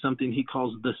references something he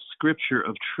calls the scripture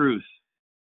of truth,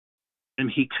 and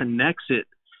he connects it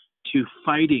to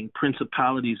fighting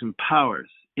principalities and powers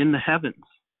in the heavens.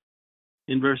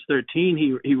 In verse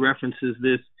 13, he references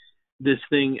this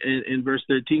thing in verse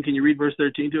 13. Can you read verse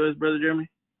 13 to us, Brother Jeremy?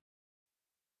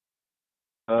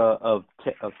 Of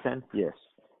 10? Yes.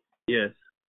 Yes.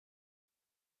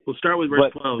 We'll start with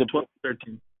verse 12 and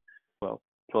 13.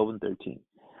 12 and 13.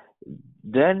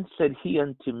 Then said he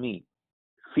unto me,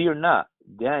 Fear not,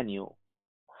 Daniel,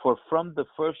 for from the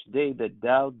first day that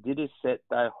thou didst set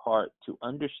thy heart to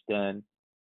understand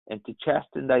and to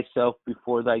chasten thyself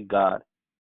before thy God,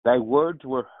 thy words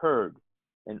were heard,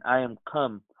 and I am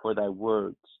come for thy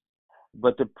words.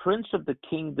 But the prince of the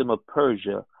kingdom of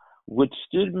Persia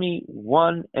withstood me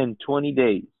 21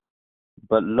 days.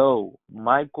 But lo,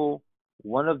 Michael,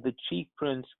 one of the chief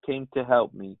prince, came to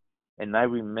help me, and I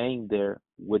remained there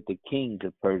with the king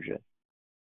of Persia.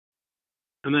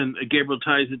 And then Gabriel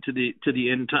ties it to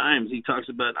the end times. He talks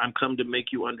about, I'm come to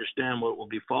make you understand what will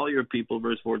befall your people,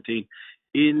 verse 14,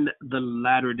 in the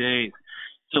latter days.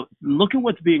 So look at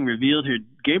what's being revealed here.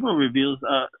 Gabriel reveals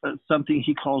something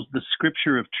he calls the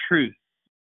scripture of truth.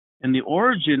 And the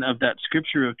origin of that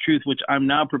scripture of truth, which I'm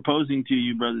now proposing to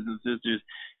you, brothers and sisters,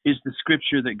 is the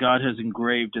scripture that God has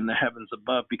engraved in the heavens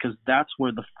above, because that's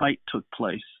where the fight took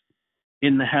place,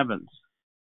 in the heavens.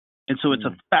 And so it's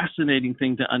a fascinating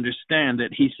thing to understand that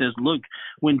he says, look,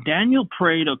 when Daniel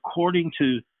prayed according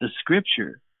to the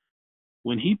scripture,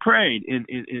 when he prayed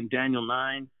in Daniel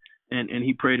 9, and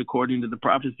he prayed according to the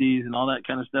prophecies and all that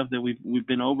kind of stuff that we've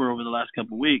been over the last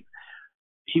couple of weeks,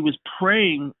 he was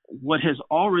praying what has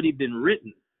already been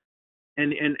written.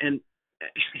 And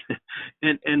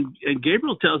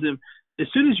Gabriel tells him, as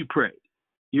soon as you prayed,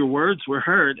 your words were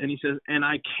heard. And he says, and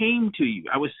I came to you.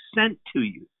 I was sent to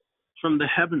you from the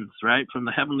heavens, right? From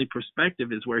the heavenly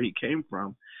perspective is where he came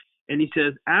from. And he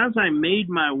says, as I made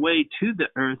my way to the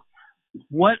earth,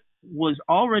 what was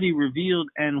already revealed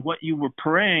and what you were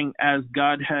praying as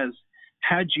God has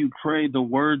had you pray the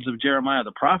words of Jeremiah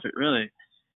the prophet, really,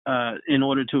 in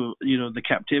order to, the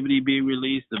captivity being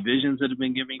released, the visions that have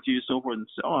been given to you, so forth and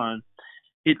so on,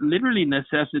 it literally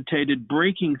necessitated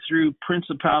breaking through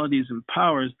principalities and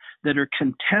powers that are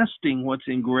contesting what's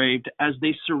engraved as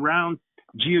they surround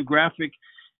geographic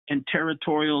and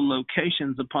territorial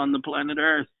locations upon the planet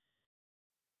Earth.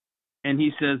 And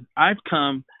he says, I've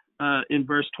come, in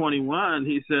verse 21,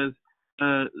 he says,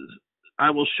 I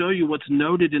will show you what's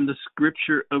noted in the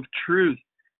scripture of truth.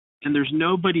 And there's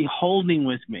nobody holding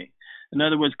with me. In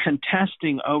other words,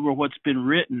 contesting over what's been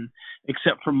written,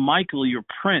 except for Michael, your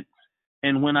prince.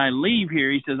 And when I leave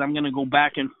here, he says, I'm going to go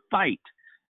back and fight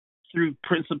through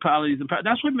principalities and powers.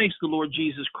 That's what makes the Lord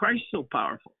Jesus Christ so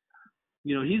powerful.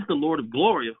 He's the Lord of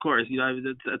glory, of course.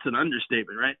 That's an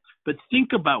understatement, right? But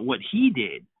think about what he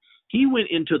did. He went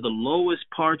into the lowest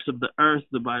parts of the earth,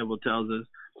 the Bible tells us.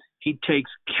 He takes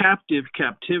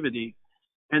captivity,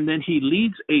 and then he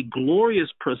leads a glorious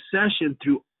procession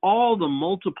through all the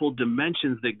multiple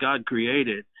dimensions that God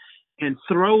created and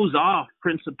throws off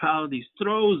principalities,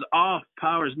 throws off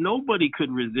powers. Nobody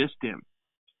could resist him.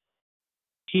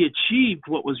 He achieved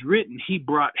what was written. He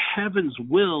brought heaven's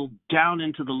will down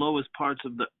into the lowest parts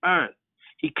of the earth.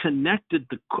 He connected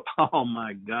oh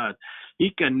my God.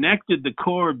 He connected the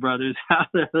cord, brothers.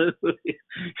 Hallelujah.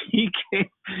 He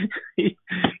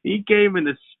came and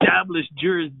established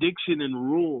jurisdiction and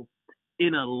rule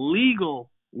in a legal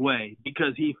way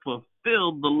because he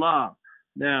fulfilled the law.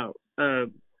 Now,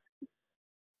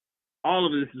 all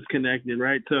of this is connected,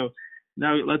 right? So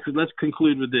now let's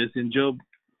conclude with this in Job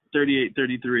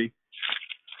 38:33.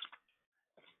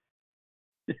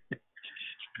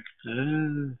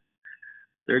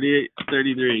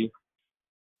 38:33.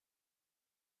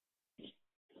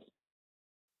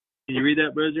 Can you read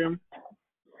that, Brother Jeremy?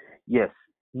 Yes.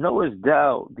 Knowest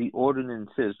thou the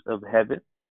ordinances of heaven?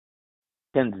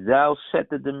 Canst thou set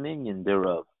the dominion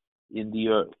thereof in the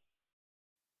earth?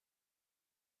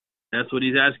 That's what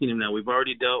he's asking him now. We've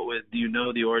already dealt with, do you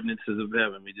know the ordinances of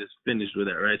heaven? We just finished with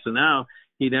that, right? So now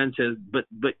he then says,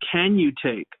 but can you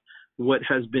take what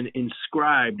has been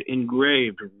inscribed,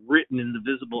 engraved, written in the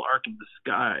visible arc of the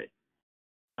sky,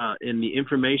 in the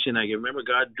information I give? Remember,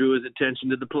 God drew his attention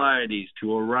to the Pleiades,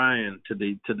 to Orion, to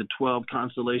the 12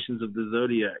 constellations of the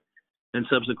zodiac, and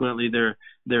subsequently their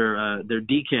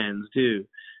decans too,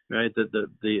 right?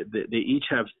 They each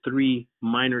have 3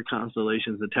 minor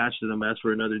constellations attached to them. That's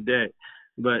for another day.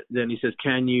 But then he says,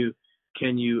 can you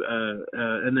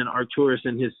and then Arcturus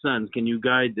and his sons, can you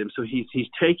guide them? So he's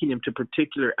taking him to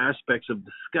particular aspects of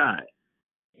the sky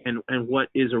and what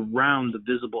is around the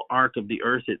visible arc of the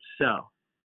earth itself.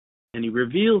 And he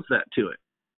reveals that to it.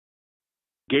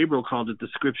 Gabriel called it the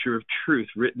scripture of truth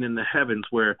written in the heavens,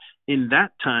 where in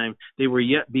that time they were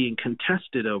yet being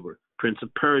contested over. Prince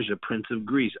of Persia, Prince of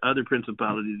Greece, other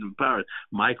principalities and powers.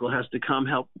 Michael has to come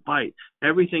help fight.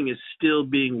 Everything is still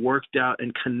being worked out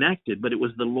and connected, but it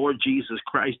was the Lord Jesus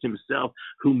Christ himself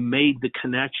who made the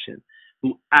connection,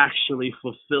 who actually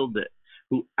fulfilled it,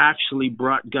 who actually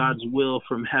brought God's will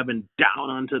from heaven down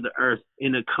onto the earth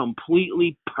in a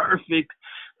completely perfect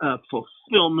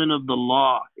fulfillment of the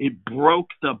law. It broke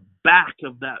the back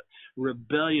of that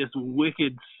rebellious,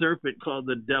 wicked serpent called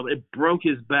the devil. It broke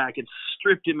his back. It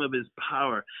stripped him of his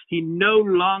power. He no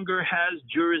longer has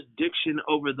jurisdiction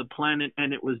over the planet,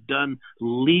 and it was done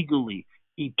legally,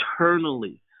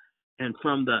 eternally. And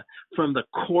from the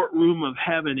courtroom of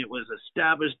heaven, it was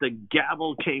established. The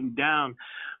gavel came down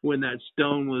when that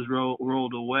stone was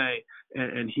rolled away,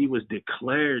 and he was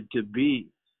declared to be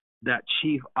that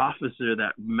chief officer,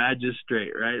 that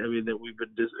magistrate, right? I mean,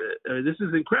 this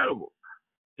is incredible.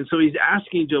 And so he's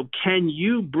asking Job, can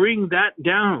you bring that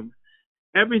down?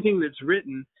 Everything that's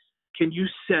written, can you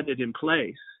set it in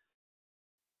place?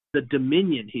 The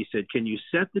dominion, he said, can you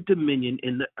set the dominion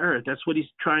in the earth? That's what he's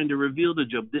trying to reveal to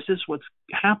Job. This is what's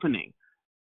happening,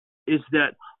 is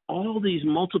that all these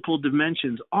multiple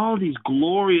dimensions, all these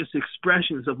glorious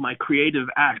expressions of my creative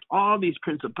act, all these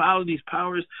principalities,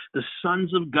 powers, the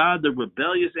sons of God, the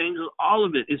rebellious angels, all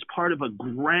of it is part of a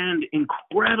grand,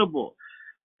 incredible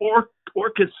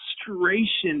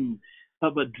orchestration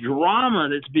of a drama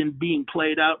that's been being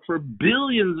played out for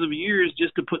billions of years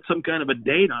just to put some kind of a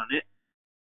date on it.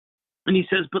 And he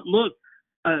says, but look,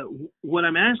 what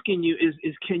I'm asking you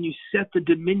is can you set the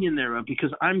dominion thereof?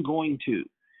 Because I'm going to,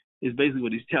 is basically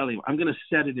what he's telling him. I'm going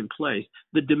to set it in place.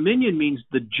 The dominion means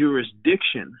the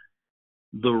jurisdiction,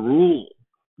 the rule,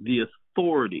 the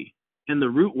authority. And the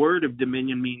root word of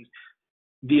dominion means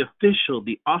the official,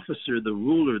 the officer, the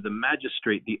ruler, the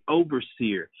magistrate, the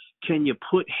overseer. Can you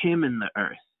put him in the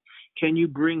earth? Can you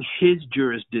bring his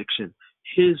jurisdiction,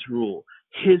 his rule,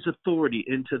 his authority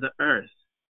into the earth.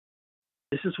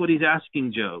 This is what he's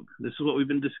asking Job. This is what we've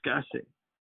been discussing.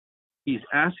 He's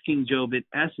asking Job, in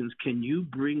essence, can you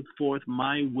bring forth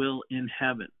my will in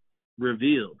heaven,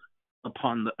 revealed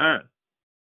upon the earth?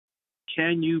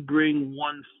 Can you bring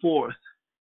one forth,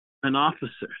 an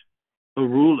officer, a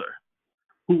ruler,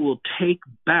 who will take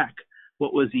back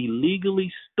what was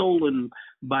illegally stolen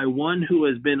by one who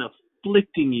has been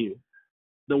afflicting you?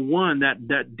 The one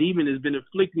that demon has been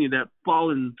afflicting you, that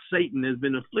fallen Satan has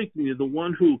been afflicting you, the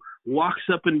one who walks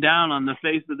up and down on the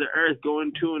face of the earth,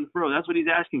 going to and fro. That's what he's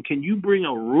asking. Can you bring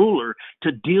a ruler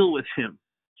to deal with him?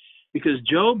 Because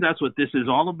Job, that's what this is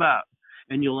all about.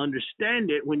 And you'll understand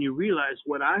it when you realize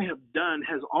what I have done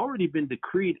has already been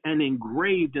decreed and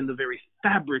engraved in the very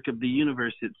fabric of the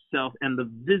universe itself and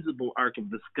the visible arc of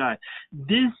the sky.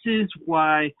 This is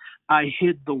why I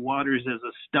hid the waters as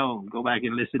a stone. Go back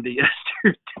and listen to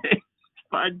yesterday's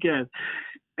podcast.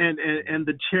 And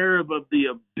the cherub of the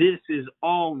abyss is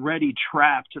already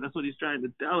trapped. So that's what he's trying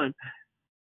to tell him.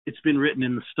 It's been written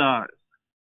in the stars.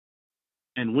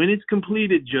 And when it's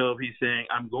completed, Job, he's saying,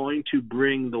 I'm going to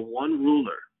bring the one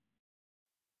ruler,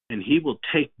 and he will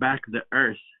take back the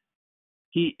earth.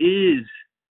 He is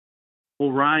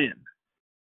Orion.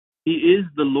 He is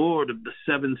the Lord of the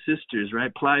seven sisters,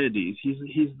 right? Pleiades.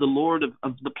 He's the Lord of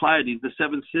the Pleiades, the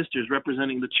seven sisters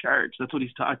representing the church. That's what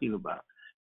he's talking about.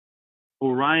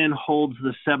 Orion holds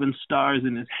the seven stars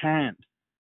in his hand.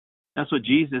 That's what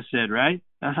Jesus said, right?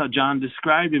 That's how John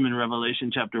described him in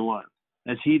Revelation chapter 1.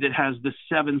 As he that has the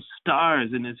seven stars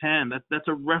in his hand. That's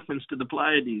a reference to the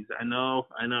Pleiades. I know,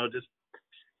 just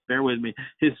bear with me.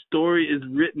 His story is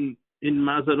written in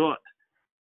Mazarot,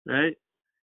 right?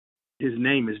 His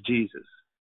name is Jesus.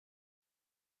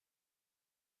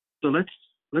 So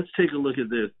let's take a look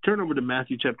at this. Turn over to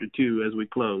Matthew chapter 2 as we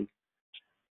close.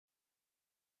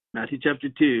 Matthew chapter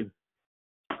 2.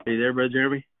 Are you there, Brother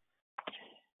Jeremy?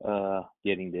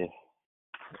 Getting there.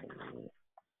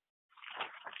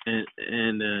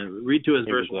 And read to us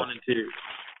verse 1 and 2.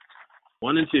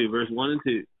 1 and 2, verse 1 and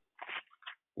 2.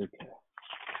 Okay.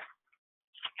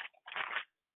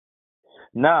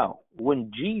 Now,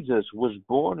 when Jesus was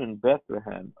born in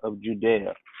Bethlehem of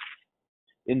Judea,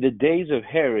 in the days of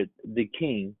Herod the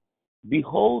king,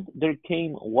 behold, there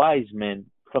came wise men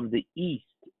from the east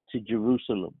to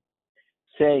Jerusalem,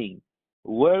 saying,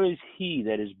 where is he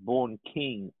that is born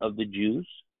King of the Jews?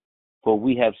 For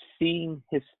we have seen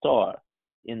his star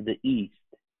in the east,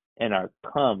 and are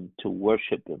come to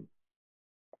worship him.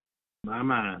 My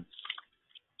man.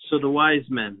 So the wise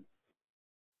men,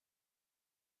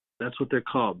 that's what they're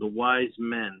called, the wise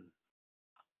men,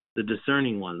 the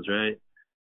discerning ones, right?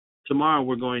 Tomorrow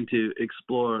we're going to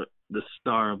explore the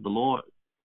star of the Lord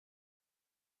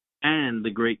and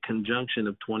the great conjunction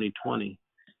of 2020.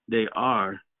 They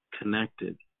are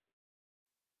connected.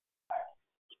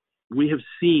 We have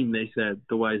seen, they said,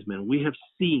 the wise men. We have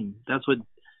seen. That's what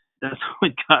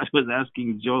God was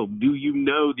asking Job. Do you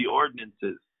know the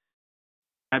ordinances?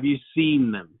 Have you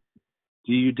seen them?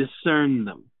 Do you discern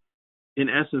them? In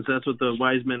essence, that's what the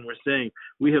wise men were saying.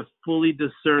 We have fully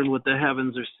discerned what the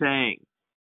heavens are saying.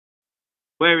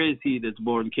 Where is he that's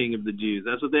born King of the Jews?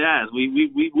 That's what they asked.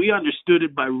 We understood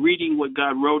it by reading what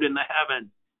God wrote in the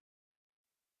heavens.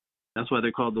 That's why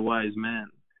they're called the wise men.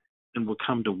 And we'll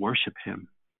come to worship him.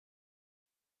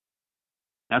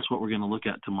 That's what we're going to look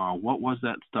at tomorrow. What was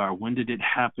that star? When did it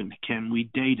happen? Can we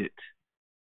date it?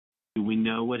 Do we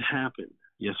know what happened?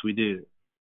 Yes, we do.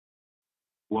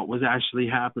 What was actually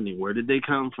happening? Where did they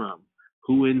come from?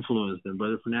 Who influenced them?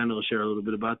 Brother Fernando will share a little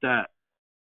bit about that.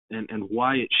 And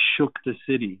why it shook the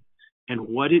city. And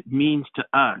what it means to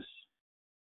us.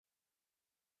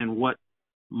 And what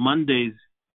Monday's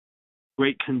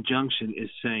great conjunction is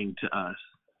saying to us.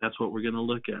 That's what we're going to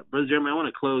look at. Brother Jeremy, I want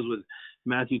to close with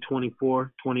Matthew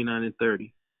 24, 29, and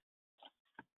 30.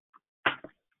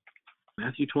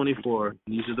 Matthew 24,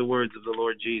 these are the words of the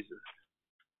Lord Jesus.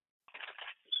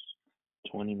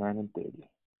 29 and 30.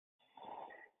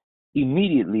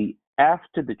 Immediately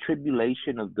after the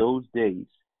tribulation of those days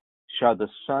shall the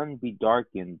sun be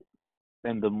darkened,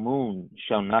 and the moon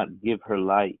shall not give her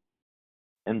light,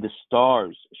 and the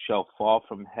stars shall fall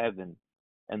from heaven,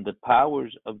 and the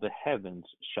powers of the heavens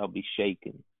shall be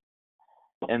shaken.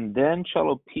 And then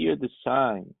shall appear the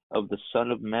sign of the Son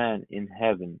of Man in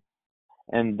heaven.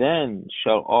 And then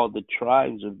shall all the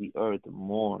tribes of the earth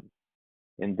mourn,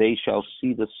 and they shall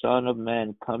see the Son of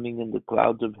Man coming in the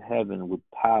clouds of heaven with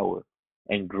power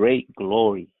and great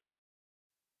glory.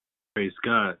 Praise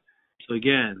God. So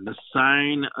again, the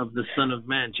sign of the Son of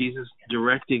Man, Jesus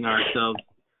directing ourselves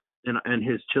and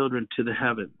his children to the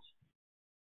heavens.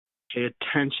 Pay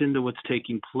attention to what's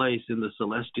taking place in the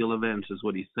celestial events, is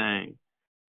what he's saying.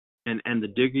 And the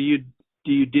digger you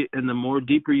dig, and the more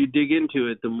deeper you dig into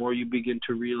it, the more you begin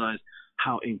to realize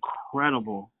how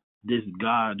incredible this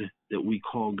God that we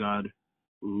call God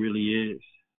really is.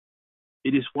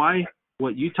 It is why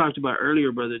what you talked about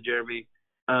earlier, Brother Jeremy,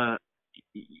 how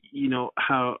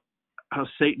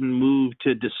Satan moved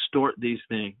to distort these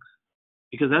things,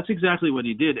 because that's exactly what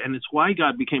he did. And it's why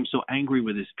God became so angry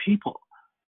with his people,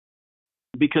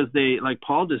 because they, like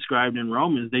Paul described in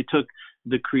Romans, they took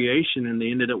the creation and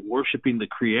they ended up worshiping the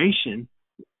creation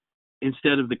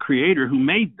instead of the creator who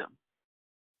made them.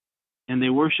 And they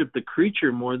worshiped the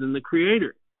creature more than the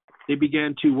creator. They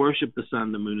began to worship the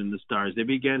sun, the moon, and the stars. They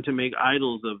began to make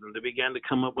idols of them. They began to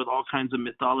come up with all kinds of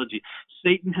mythology.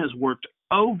 Satan has worked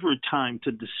overtime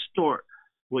to distort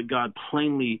what God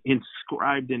plainly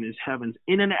inscribed in his heavens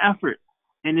in an effort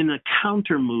and in a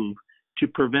counter move to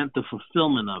prevent the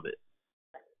fulfillment of it.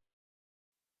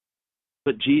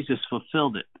 But Jesus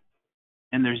fulfilled it.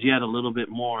 And there's yet a little bit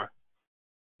more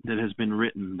that has been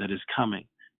written that is coming.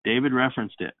 David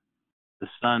referenced it. The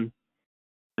sun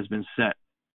has been set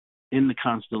in the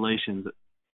constellations,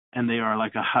 and they are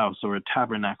like a house or a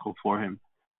tabernacle for him.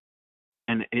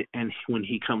 And when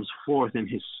he comes forth in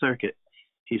his circuit,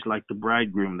 he's like the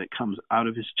bridegroom that comes out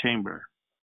of his chamber.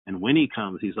 And when he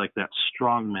comes, he's like that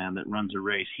strong man that runs a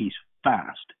race. He's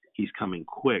fast. He's coming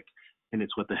quick. And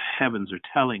it's what the heavens are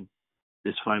telling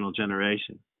this final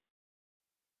generation.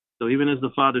 So even as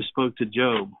the Father spoke to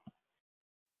Job,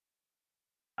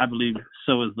 I believe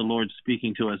so is the Lord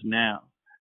speaking to us now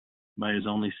by his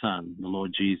only Son, the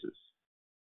Lord Jesus.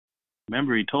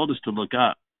 Remember, he told us to look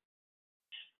up.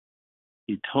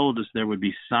 He told us there would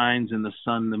be signs in the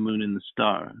sun, the moon, and the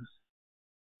stars.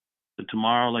 So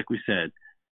tomorrow, like we said,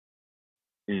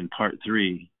 in part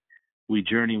 3, we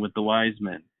journey with the wise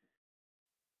men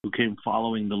who came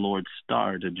following the Lord's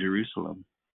star to Jerusalem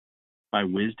by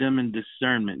wisdom and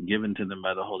discernment given to them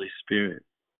by the Holy Spirit.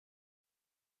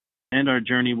 And our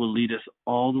journey will lead us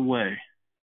all the way,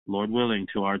 Lord willing,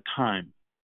 to our time.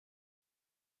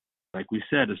 Like we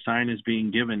said, a sign is being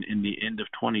given in the end of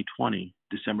 2020,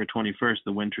 December 21st,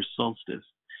 the winter solstice.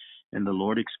 And the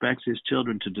Lord expects his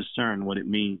children to discern what it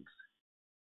means.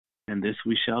 And this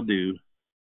we shall do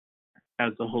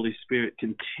as the Holy Spirit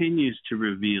continues to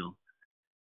reveal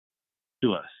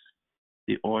to us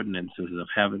the ordinances of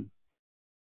heaven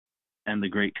and the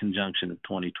great conjunction of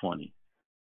 2020.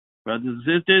 Brothers and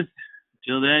sisters,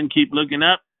 till then, keep looking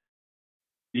up.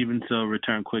 Even so,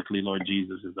 return quickly, Lord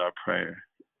Jesus, is our prayer.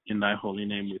 In thy holy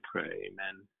name we pray.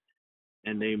 Amen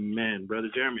and amen. Brother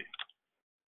Jeremy.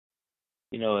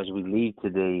 As we leave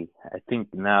today, I think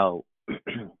now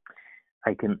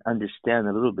I can understand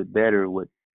a little bit better what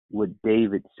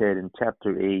David said in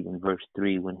chapter 8 and verse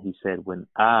 3 when he said, when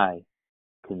I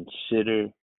consider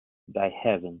thy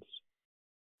heavens,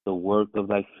 the work of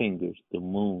thy fingers, the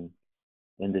moon,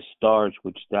 and the stars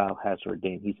which thou hast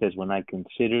ordained. He says, when I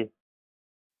consider,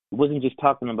 he wasn't just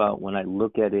talking about when I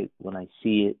look at it, when I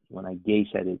see it, when I gaze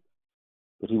at it,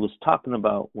 but he was talking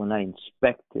about when I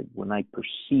inspect it, when I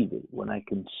perceive it, when I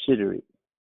consider it,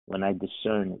 when I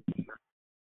discern it.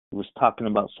 He was talking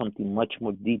about something much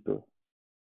more deeper.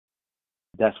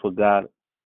 That's what God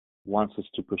wants us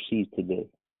to perceive today.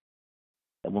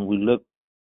 That when we look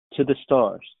to the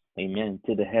stars, amen,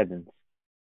 to the heavens,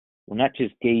 we're not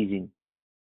just gazing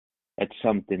at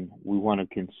something. We want to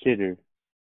consider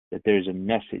that there's a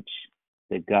message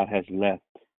that God has left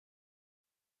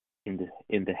in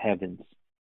the heavens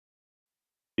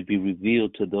to be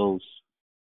revealed to those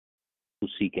who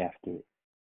seek after it.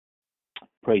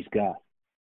 Praise God.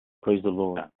 Praise the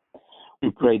Lord.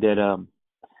 We pray that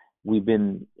we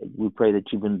pray that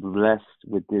you've been blessed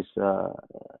with this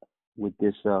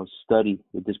study,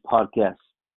 with this podcast,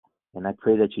 and I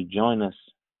pray that you join us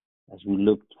as we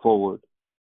look forward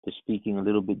to speaking a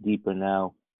little bit deeper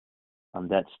now on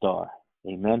that star.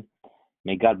 Amen.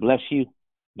 May God bless you.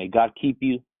 May God keep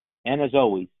you. And as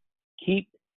always, keep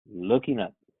looking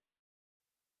up.